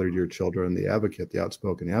 the father to your children, the advocate, the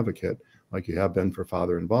outspoken advocate, like you have been for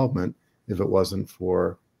father involvement, if it wasn't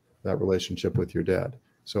for that relationship with your dad.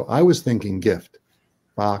 So I was thinking gift,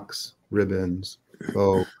 box, ribbons,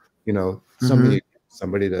 bow, you know,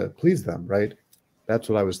 somebody to please them, right? That's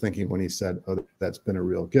what I was thinking when he said, oh, that's been a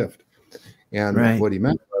real gift. And what he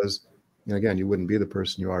meant was, you know, again, you wouldn't be the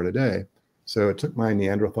person you are today. So it took my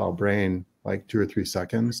Neanderthal brain like 2 or 3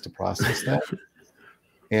 seconds to process that.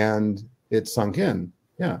 And it sunk in.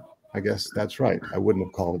 Yeah, I guess that's right. I wouldn't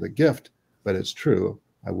have called it a gift, but it's true.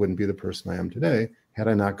 I wouldn't be the person I am today had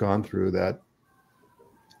I not gone through that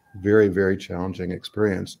very, very challenging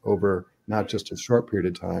experience over not just a short period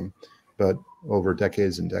of time, but over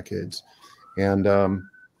decades and decades. And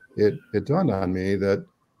it dawned on me that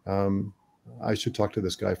I should talk to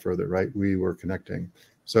this guy further, right? We were connecting.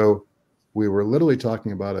 So we were literally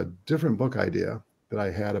talking about a different book idea that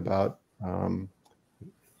I had about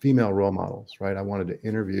female role models, right? I wanted to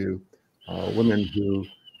interview women who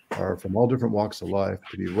are from all different walks of life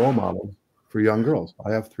to be role models for young girls.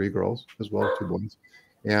 I have 3 girls as well as 2 boys.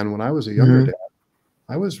 And when I was a younger dad,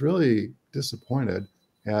 I was really disappointed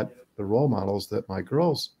at the role models that my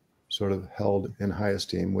girls sort of held in high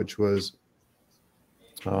esteem, which was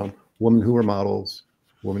women who were models,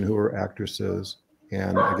 women who were actresses,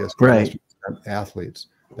 and I guess athletes.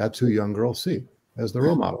 That's who young girls see as the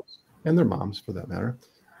role models, and their moms for that matter.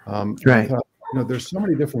 I thought, there's so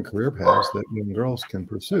many different career paths that young girls can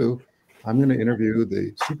pursue. I'm going to interview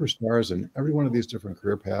the superstars in every one of these different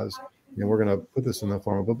career paths, and we're going to put this in the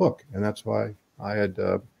form of a book. And that's why I had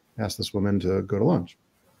asked this woman to go to lunch.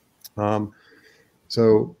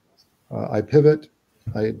 So I pivot.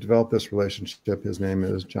 I developed this relationship. His name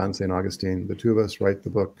is John St. Augustine. The 2 of us write the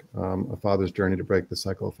book, A Father's Journey to Break the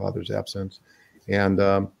Cycle of Father's Absence. And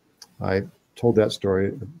I told that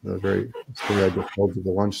story, the very story I just told you,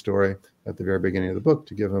 the lunch story, at the very beginning of the book,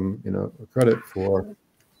 to give him, credit for,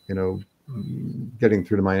 getting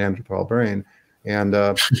through to my Neanderthal brain. And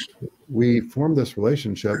we formed this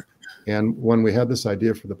relationship. And when we had this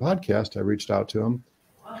idea for the podcast, I reached out to him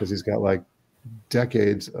because he's got like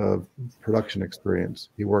decades of production experience.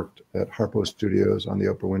 He worked at Harpo Studios on the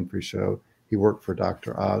Oprah Winfrey Show. He worked for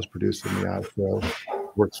Dr. Oz, producing the Oz Show.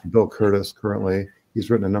 Works for Bill Curtis currently. He's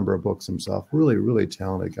written a number of books himself. Really, really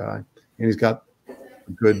talented guy. And he's got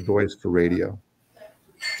a good voice for radio.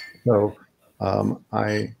 So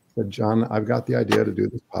I said, John, I've got the idea to do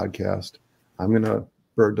this podcast. I'm going to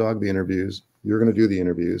bird dog the interviews. You're going to do the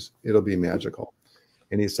interviews. It'll be magical.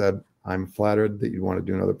 And he said, I'm flattered that you want to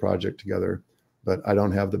do another project together, but I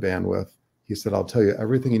don't have the bandwidth. He said, I'll tell you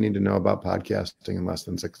everything you need to know about podcasting in less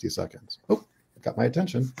than 60 seconds. Oh, it got my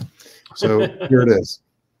attention. So here it is.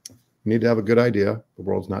 You need to have a good idea. The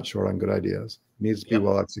world's not short on good ideas. It needs to be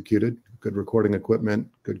well executed, good recording equipment,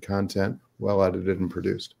 good content, well edited and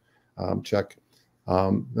produced. Check.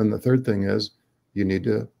 Then the third thing is you need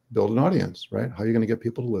to build an audience, right? How are you going to get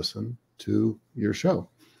people to listen to your show?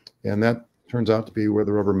 And that turns out to be where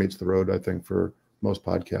the rubber meets the road, I think, for most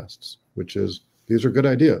podcasts, which is these are good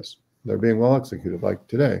ideas. They're being well executed like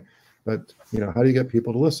today. But, how do you get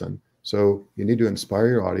people to listen? So you need to inspire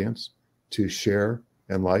your audience to share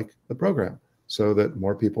and like the program so that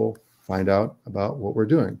more people find out about what we're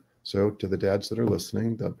doing. So to the dads that are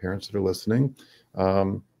listening, the parents that are listening,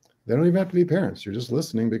 they don't even have to be parents. You're just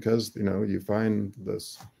listening because, you find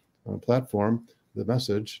this platform, the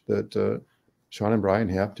message that Shawn and Brian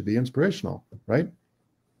have to be inspirational, right?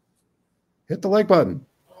 Hit the like button,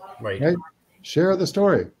 right? Share the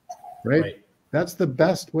story, right? That's the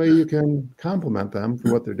best way you can compliment them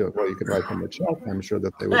for what they're doing. Well, you could write them a check. I'm sure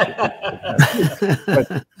that they would.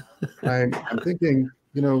 But I'm thinking,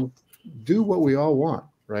 do what we all want,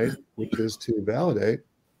 right? Which is to validate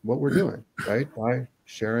what we're doing, right? By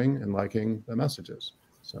sharing and liking the messages.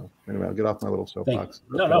 So anyway, I'll get off my little soapbox.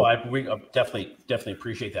 We definitely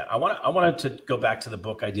appreciate that. I wanted to go back to the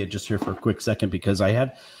book idea just here for a quick second, because I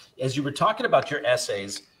had, as you were talking about your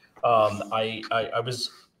essays, I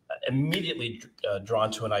was immediately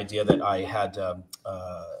drawn to an idea that I had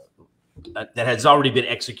that has already been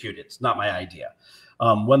executed. It's not my idea.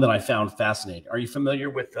 One that I found fascinating. Are you familiar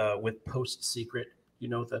with Post Secret? You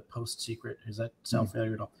know the Post Secret? Does that sound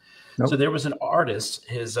familiar at all? Nope. So there was an artist.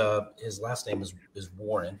 His last name is Warren,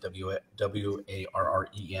 Warren,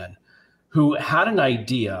 who had an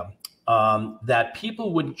idea that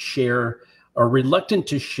people would share, are reluctant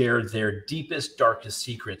to share their deepest, darkest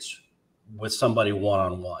secrets with somebody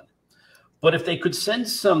one-on-one. But if they could send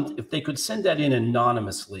that in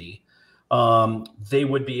anonymously, they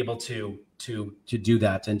would be able to do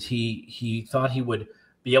that. And he thought he would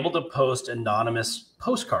be able to post anonymous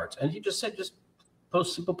postcards. And he just said, just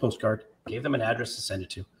post simple postcard, gave them an address to send it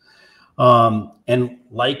to. And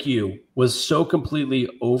like you, was so completely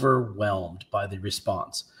overwhelmed by the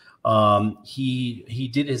response. He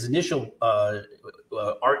did his initial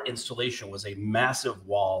art installation was a massive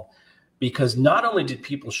wall, because not only did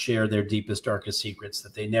people share their deepest, darkest secrets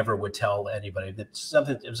that they never would tell anybody, that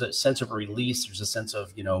something, there was a sense of release, there's a sense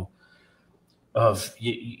of,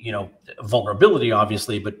 vulnerability,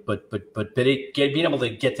 obviously, but being able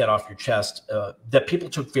to get that off your chest, that people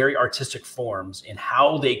took very artistic forms in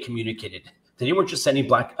how they communicated. They weren't just sending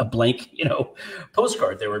a blank,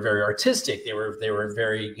 postcard. They were very artistic. They were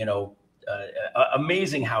very,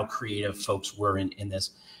 amazing how creative folks were in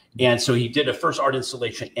this. And so he did a first art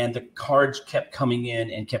installation, and the cards kept coming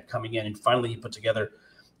in and kept coming in. And finally, he put together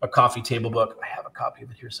a coffee table book. I have a copy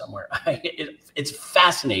of it here somewhere. It's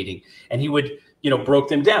fascinating. And he would, broke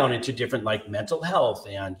them down into different, like, mental health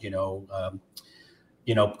and,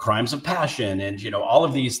 crimes of passion and, all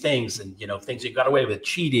of these things and, things you got away with,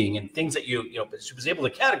 cheating and things that but she was able to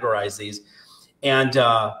categorize these. And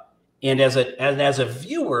as a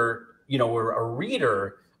viewer, or a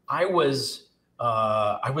reader, I was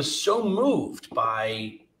so moved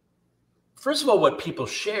by, first of all, what people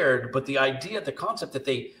shared, but the idea, the concept that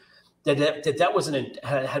that was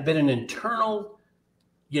had been an internal,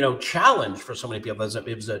 challenge for so many people.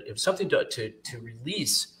 It was something to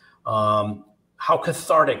release. How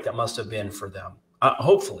cathartic that must have been for them.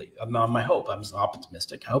 Hopefully, my hope. I'm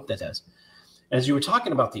optimistic. I hope that has. As you were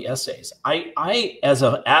talking about the essays, I as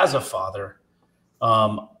a father,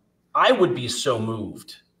 I would be so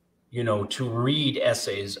moved, to read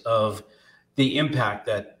essays of the impact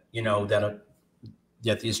that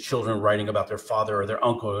that these children writing about their father or their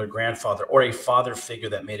uncle or their grandfather or a father figure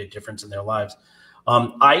that made a difference in their lives.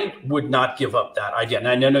 I would not give up that idea. And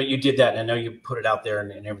I know you did that, and I know you put it out there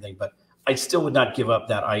and everything, but I still would not give up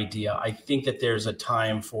that idea. I think that there's a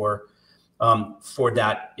time for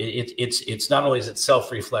that. It's not only is it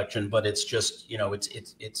self-reflection, but it's just,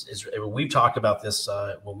 it's we've talked about this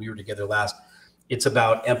when we were together last. It's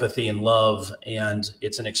about empathy and love, and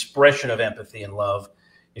it's an expression of empathy and love.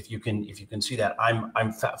 If you can see that,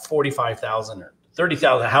 I'm 45,000 or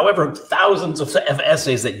 30,000, however thousands of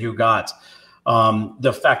essays that you got.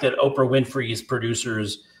 The fact that Oprah Winfrey's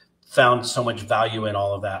producers found so much value in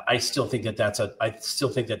all of that, I still think that that's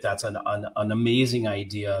an amazing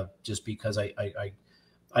idea. Just because I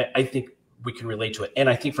think we can relate to it, and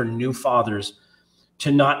I think for new fathers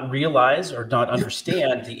to not realize or not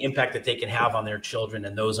understand the impact that they can have on their children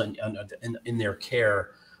and those in their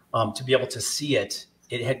care, to be able to see it,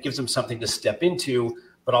 it gives them something to step into,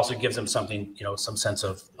 but also gives them something, some sense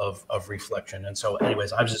of reflection. And so,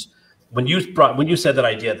 anyways, I was just. When you said that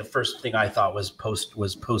idea, the first thing I thought was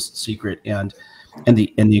Post Secret and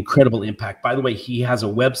the incredible impact. By the way, he has a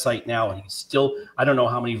website now, and he's still, I don't know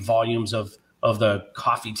how many volumes of the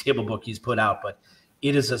coffee table book he's put out, but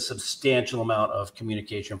it is a substantial amount of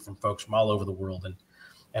communication from folks from all over the world.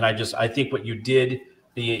 And I think what you did,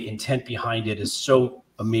 the intent behind it is so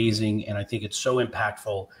amazing, and I think it's so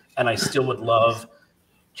impactful. And I still would love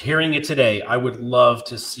hearing it today. I would love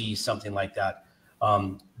to see something like that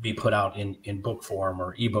be put out in book form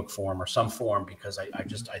or ebook form or some form, because I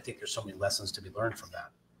think there's so many lessons to be learned from that.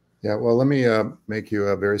 Yeah, well, let me make you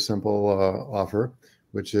a very simple offer,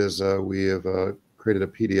 which is we have created a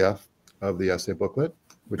PDF of the essay booklet,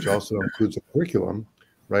 which also includes a curriculum,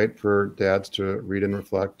 right, for dads to read and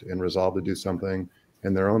reflect and resolve to do something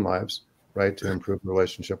in their own lives, right, to improve the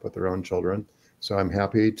relationship with their own children. So I'm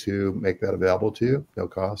happy to make that available to you, no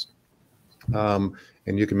cost.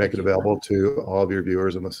 And you can make it available to all of your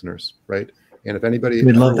viewers and listeners, right? And if anybody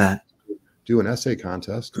would love that, do an essay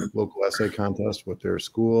contest, local essay contest with their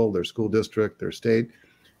school district, their state,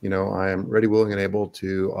 I am ready, willing, and able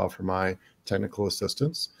to offer my technical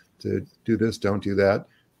assistance to do this. Don't do that.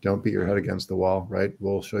 Don't beat your head against the wall, right?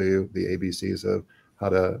 We'll show you the ABCs of how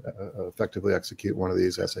to effectively execute one of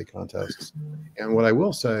these essay contests. And what I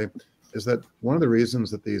will say is that one of the reasons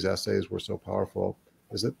that these essays were so powerful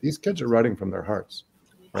is that these kids are writing from their hearts,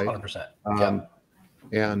 right? 100%.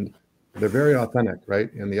 And they're very authentic,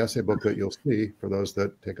 right? In the essay book that you'll see, for those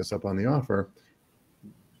that take us up on the offer,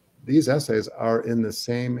 these essays are in the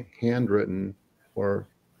same handwritten or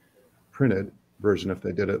printed version, if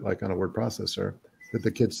they did it like on a word processor, that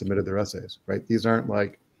the kids submitted their essays, right? These aren't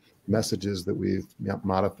like messages that we've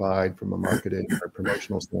modified from a marketing or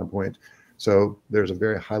promotional standpoint. So there's a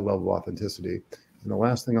very high level of authenticity. And the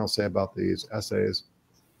last thing I'll say about these essays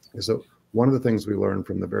is that one of the things we learned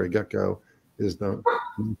from the very get-go is the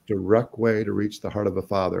direct way to reach the heart of a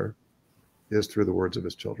father is through the words of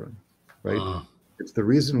his children, right? It's the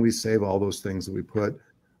reason we save all those things that we put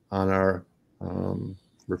on our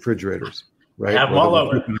refrigerators, right? Have them all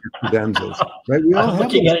over. Right? We all I'm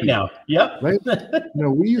looking at it now. Yep. Right?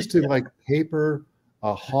 We used to like paper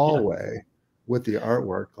a hallway with the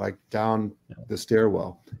artwork like down the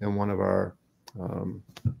stairwell in one of our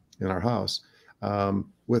in our house,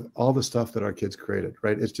 with all the stuff that our kids created,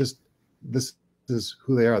 right? It's just, this is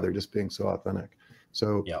who they are. They're just being so authentic.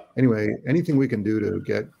 So anyway, anything we can do to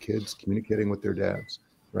get kids communicating with their dads,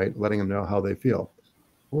 right? Letting them know how they feel.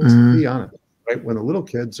 Well, let's be honest, right? When the little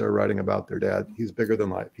kids are writing about their dad, he's bigger than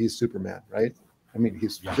life. He's Superman, right? I mean,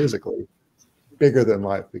 he's physically bigger than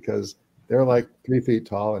life because they're like 3 feet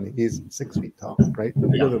tall and he's 6 feet tall, right?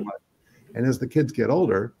 Bigger than life. And as the kids get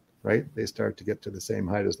older, right? They start to get to the same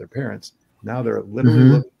height as their parents. Now they're literally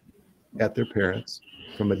looking at their parents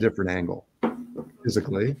from a different angle,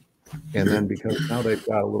 physically. And then because now they've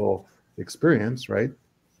got a little experience, right?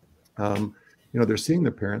 They're seeing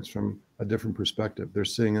their parents from a different perspective. They're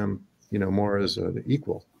seeing them, more as an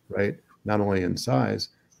equal, right? Not only in size,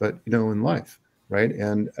 but, in life, right?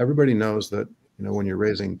 And everybody knows that, when you're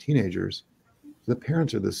raising teenagers, the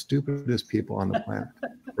parents are the stupidest people on the planet,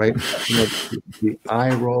 right? The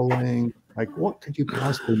eye rolling, like, what could you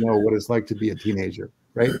possibly know what it's like to be a teenager,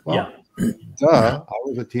 right? Well, duh, I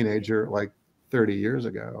was a teenager like 30 years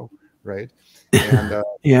ago, right? And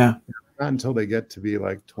not until they get to be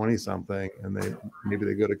like 20 something and maybe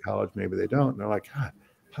they go to college, maybe they don't. And they're like, God,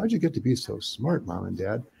 how'd you get to be so smart, Mom and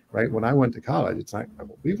Dad? Right? When I went to college, it's like,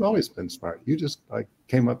 well, we've always been smart. You just like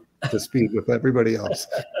came up to speed with everybody else.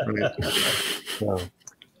 Right? So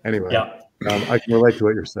anyway, I can relate to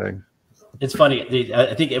what you're saying. It's funny.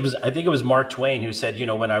 I think it was Mark Twain who said,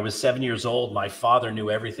 when I was 7 years old, my father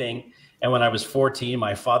knew everything. And when I was 14,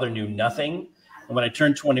 my father knew nothing. And when I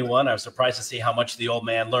turned 21, I was surprised to see how much the old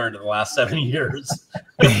man learned in the last 7 years.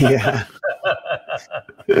 Yeah.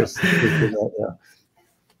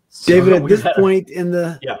 David, at this point in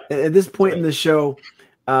the show,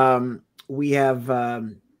 we have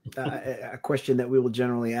a question that we will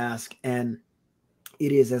generally ask, and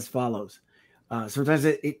it is as follows. Sometimes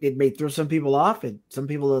it may throw some people off, and some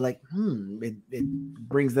people are like, it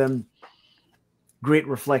brings them great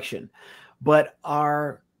reflection. But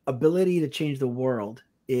our ability to change the world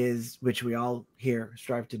which we all here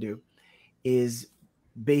strive to do, is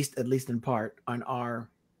based, at least in part, on our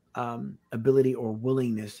ability or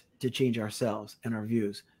willingness to change ourselves and our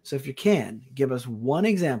views. So if you can, give us one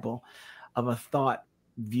example of a thought,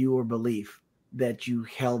 view, or belief that you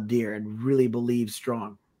held dear and really believed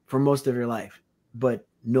strong for most of your life, but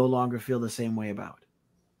no longer feel the same way about.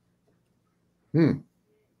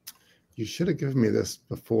 You should have given me this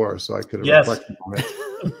before so I could have reflected on it.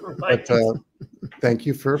 But thank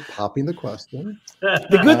you for popping the question.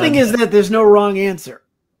 The good thing is that there's no wrong answer.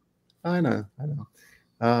 I know.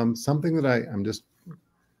 Something that I'm just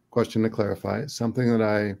question to clarify, something that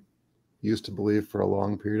I used to believe for a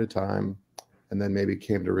long period of time, and then maybe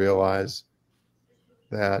came to realize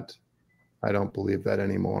that I don't believe that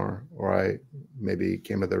anymore, or I maybe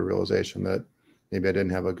came to the realization that maybe I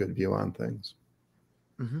didn't have a good view on things.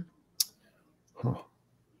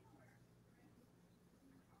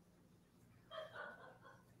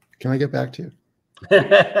 Can I get back to you?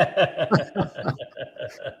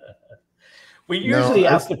 We usually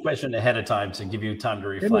ask the question ahead of time to give you time to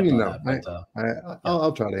reflect on that. But,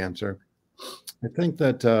 I'll try to answer. I think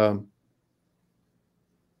that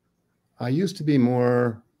I used to be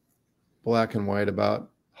more black and white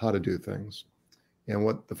about how to do things. And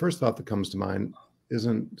what the first thought that comes to mind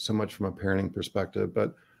isn't so much from a parenting perspective,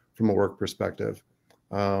 but from a work perspective.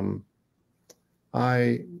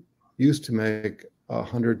 I used to make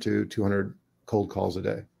 100 to 200 cold calls a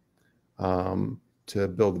day to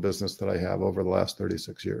build the business that I have over the last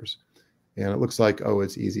 36 years. And it looks like,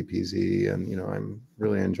 it's easy peasy. And, I'm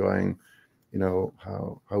really enjoying,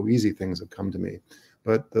 how easy things have come to me.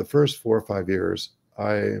 But the first 4 or 5 years,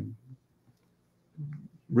 I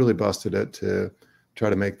really busted it to try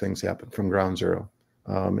to make things happen from ground zero.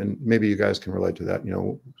 And maybe you guys can relate to that,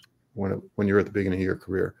 when you're at the beginning of your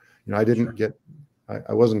career. I didn't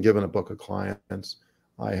I wasn't given a book of clients.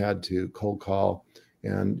 I had to cold call.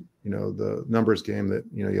 And, the numbers game that,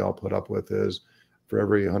 you all put up with is for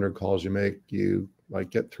every 100 calls you make, you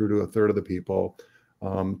get through to a third of the people.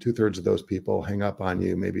 2/3 of those people hang up on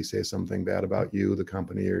you, maybe say something bad about you, the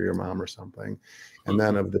company, or your mom or something. And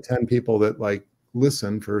then of the 10 people that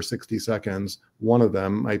listen for 60 seconds, one of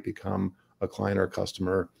them might become a client or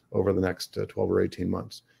customer over the next 12 or 18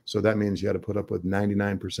 months. So that means you had to put up with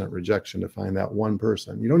 99% rejection to find that one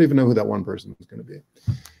person. You don't even know who that one person is going to be.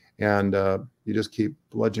 And you just keep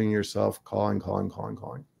bludgeoning yourself, calling.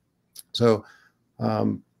 So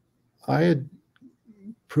I had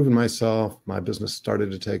proven myself. My business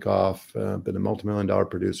started to take off. Been a multi-million-dollar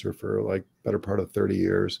producer for better part of 30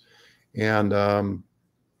 years. And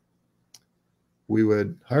we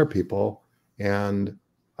would hire people, and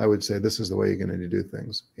I would say, this is the way you're going to do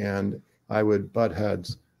things. And I would butt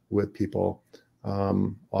heads with people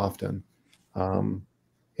often.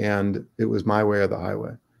 And it was my way or the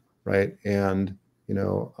highway, right? And,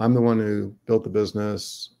 I'm the one who built the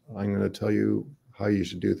business. I'm going to tell you how you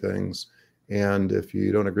should do things. And if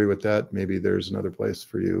you don't agree with that, maybe there's another place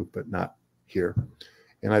for you, but not here.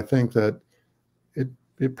 And I think that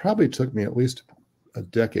it probably took me at least a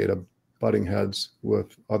decade of butting heads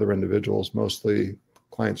with other individuals, mostly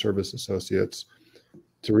client service associates,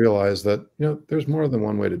 to realize that, there's more than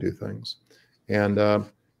one way to do things. And,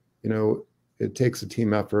 it takes a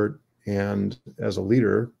team effort. And as a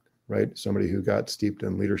leader, right, somebody who got steeped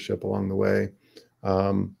in leadership along the way,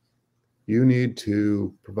 you need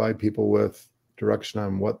to provide people with direction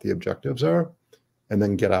on what the objectives are and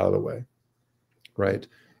then get out of the way, right?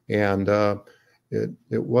 And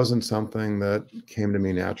it wasn't something that came to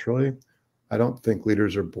me naturally. I don't think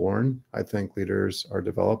leaders are born. I think leaders are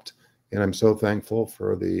developed. And I'm so thankful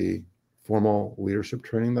for the formal leadership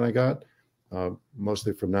training that I got,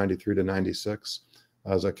 mostly from 93 to 96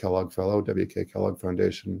 as a Kellogg Fellow, W.K. Kellogg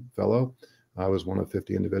Foundation Fellow. I was one of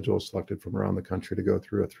 50 individuals selected from around the country to go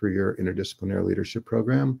through a 3-year interdisciplinary leadership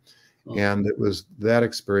program. And it was that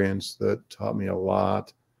experience that taught me a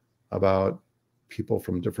lot about people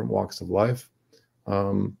from different walks of life,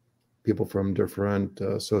 people from different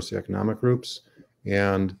socioeconomic groups,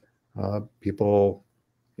 and people,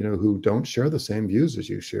 who don't share the same views as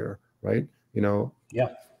you share, right?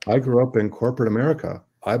 I grew up in corporate America.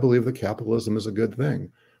 I believe that capitalism is a good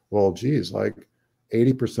thing. Well, geez, like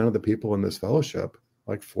 80% of the people in this fellowship,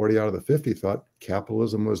 like 40 out of the 50, thought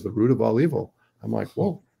capitalism was the root of all evil. I'm like,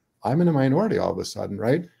 whoa, I'm in a minority all of a sudden,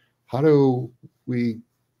 right? How do we,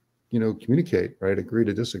 communicate, right? Agree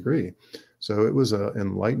to disagree. So it was an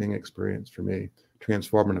enlightening experience for me,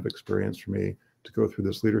 transformative experience for me to go through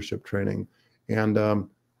this leadership training. And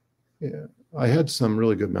I had some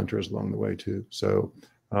really good mentors along the way too. So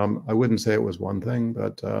I wouldn't say it was one thing,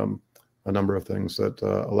 but a number of things that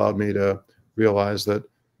allowed me to realize that,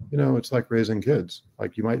 it's like raising kids.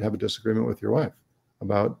 Like you might have a disagreement with your wife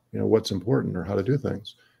about, what's important or how to do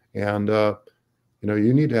things. And,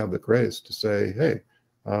 you need to have the grace to say, hey,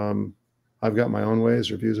 I've got my own ways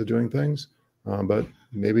or views of doing things, but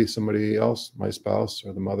maybe somebody else, my spouse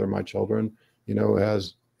or the mother of my children,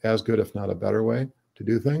 has as good, if not a better way to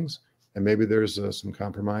do things. And maybe there's some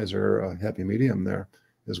compromise or a happy medium there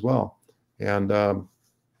as well. And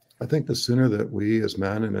I think the sooner that we as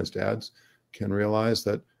men and as dads can realize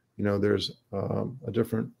that, there's a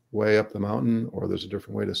different way up the mountain, or there's a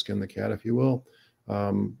different way to skin the cat, if you will,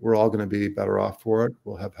 we're all going to be better off for it.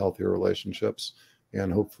 We'll have healthier relationships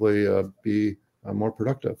and hopefully be more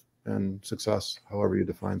productive and success, however you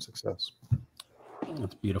define success.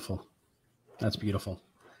 That's beautiful. That's beautiful.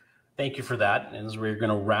 Thank you for that. And as we're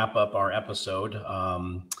going to wrap up our episode,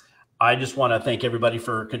 I just want to thank everybody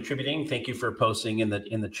for contributing. Thank you for posting in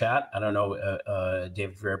the chat. I don't know,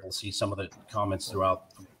 David, if you're able to see some of the comments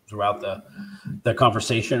throughout the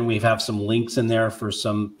conversation. We have some links in there for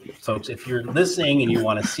some folks. If you're listening and you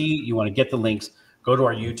want to get the links, go to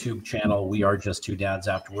our YouTube channel. We Are Just Two Dads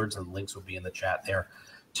afterwards, and the links will be in the chat there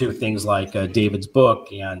to things like David's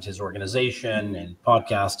book and his organization and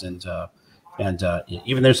podcast and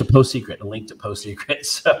even there's a link to Post Secret.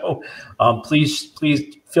 So please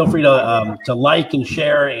feel free to like and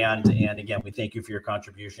share. And again, we thank you for your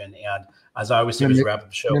contribution. And as I always say, we wrap up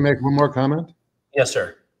the show. Can I make one more comment? Yes,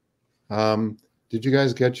 sir. Did you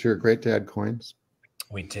guys get your Great Dad coins?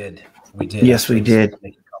 We did. Yes, we did.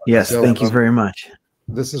 Yes, so, thank you very much.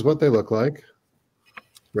 This is what they look like,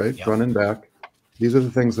 right? Yep. Front and back. These are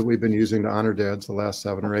the things that we've been using to honor dads the last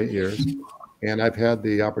 7 or 8 years. And I've had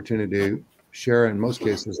the opportunity to share, in most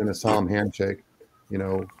cases, in a solemn handshake,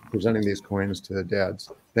 presenting these coins to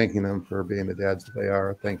dads, thanking them for being the dads that they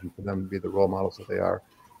are, thanking for them to be the role models that they are.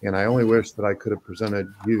 And I only wish that I could have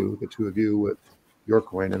presented you, the two of you, with your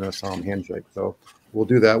coin in a solemn handshake. So we'll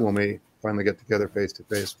do that when we finally get together face to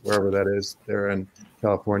face, wherever that is, there in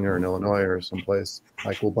California or in Illinois or someplace.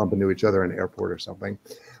 Like we'll bump into each other in an airport or something.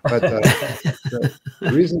 But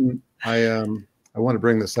the reason I want to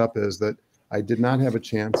bring this up is that I did not have a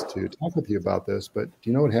chance to talk with you about this, but do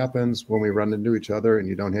you know what happens when we run into each other and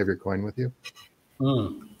you don't have your coin with you?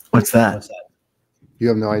 What's that? You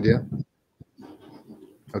have no idea?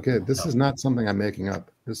 Okay, this is not something I'm making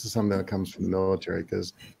up. This is something that comes from the military,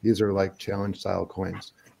 because these are like challenge style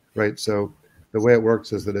coins, right? So the way it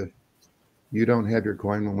works is that if you don't have your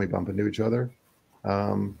coin when we bump into each other,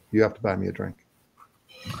 you have to buy me a drink.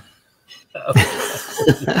 I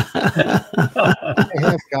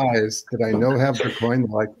have guys that I know have their coin.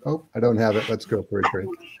 They're like, oh, I don't have it. Let's go for a drink.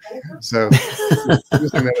 So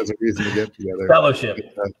using that as a reason to get together. Fellowship.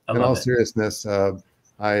 In all seriousness,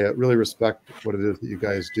 I really respect what it is that you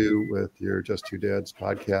guys do with your Just Two Dads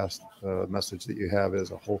podcast. The message that you have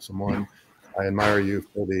is a wholesome one. I admire you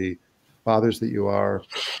for the fathers that you are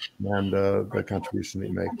and the contribution that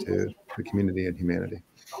you make to the community and humanity.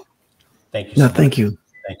 Thank you. Thank you.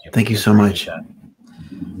 Thank you. Thank you so much.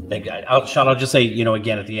 Thank God. Sean, I'll just say,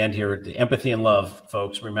 again, at the end here, the empathy and love,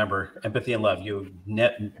 folks, remember, empathy and love. You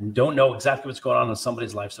don't know exactly what's going on in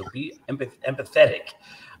somebody's life, so be empathetic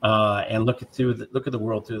and look at the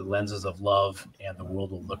world through the lenses of love, and the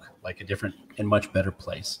world will look like a different and much better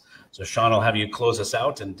place. So, Sean, I'll have you close us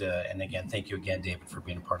out. And again, thank you again, David, for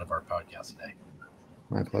being a part of our podcast today.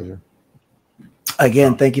 My pleasure.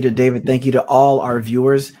 Again, thank you to David. Thank you to all our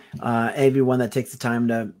viewers, everyone that takes the time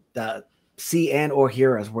to see and or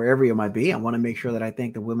hear us wherever you might be. I want to make sure that I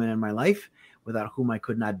thank the women in my life without whom I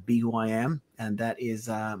could not be who I am. And that is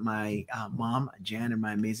my mom, Jan, and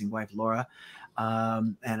my amazing wife, Laura.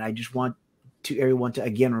 And I just want everyone to,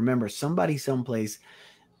 again, remember, somebody someplace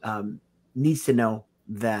needs to know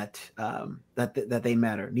that that they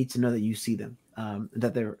matter, needs to know that you see them,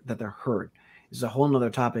 that they're heard. It's a whole nother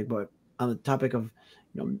topic, but on the topic of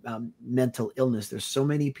mental illness, there's so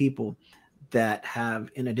many people that have,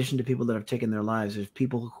 in addition to people that have taken their lives, there's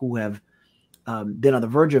people who have been on the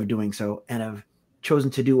verge of doing so and have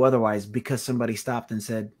chosen to do otherwise because somebody stopped and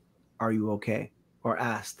said, "Are you okay?" or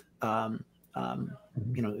asked, or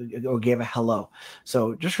gave a hello.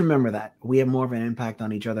 So just remember that we have more of an impact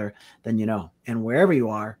on each other than you know. And wherever you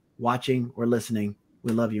are, watching or listening,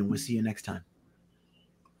 we love you, and we'll see you next time.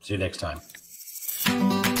 See you next time.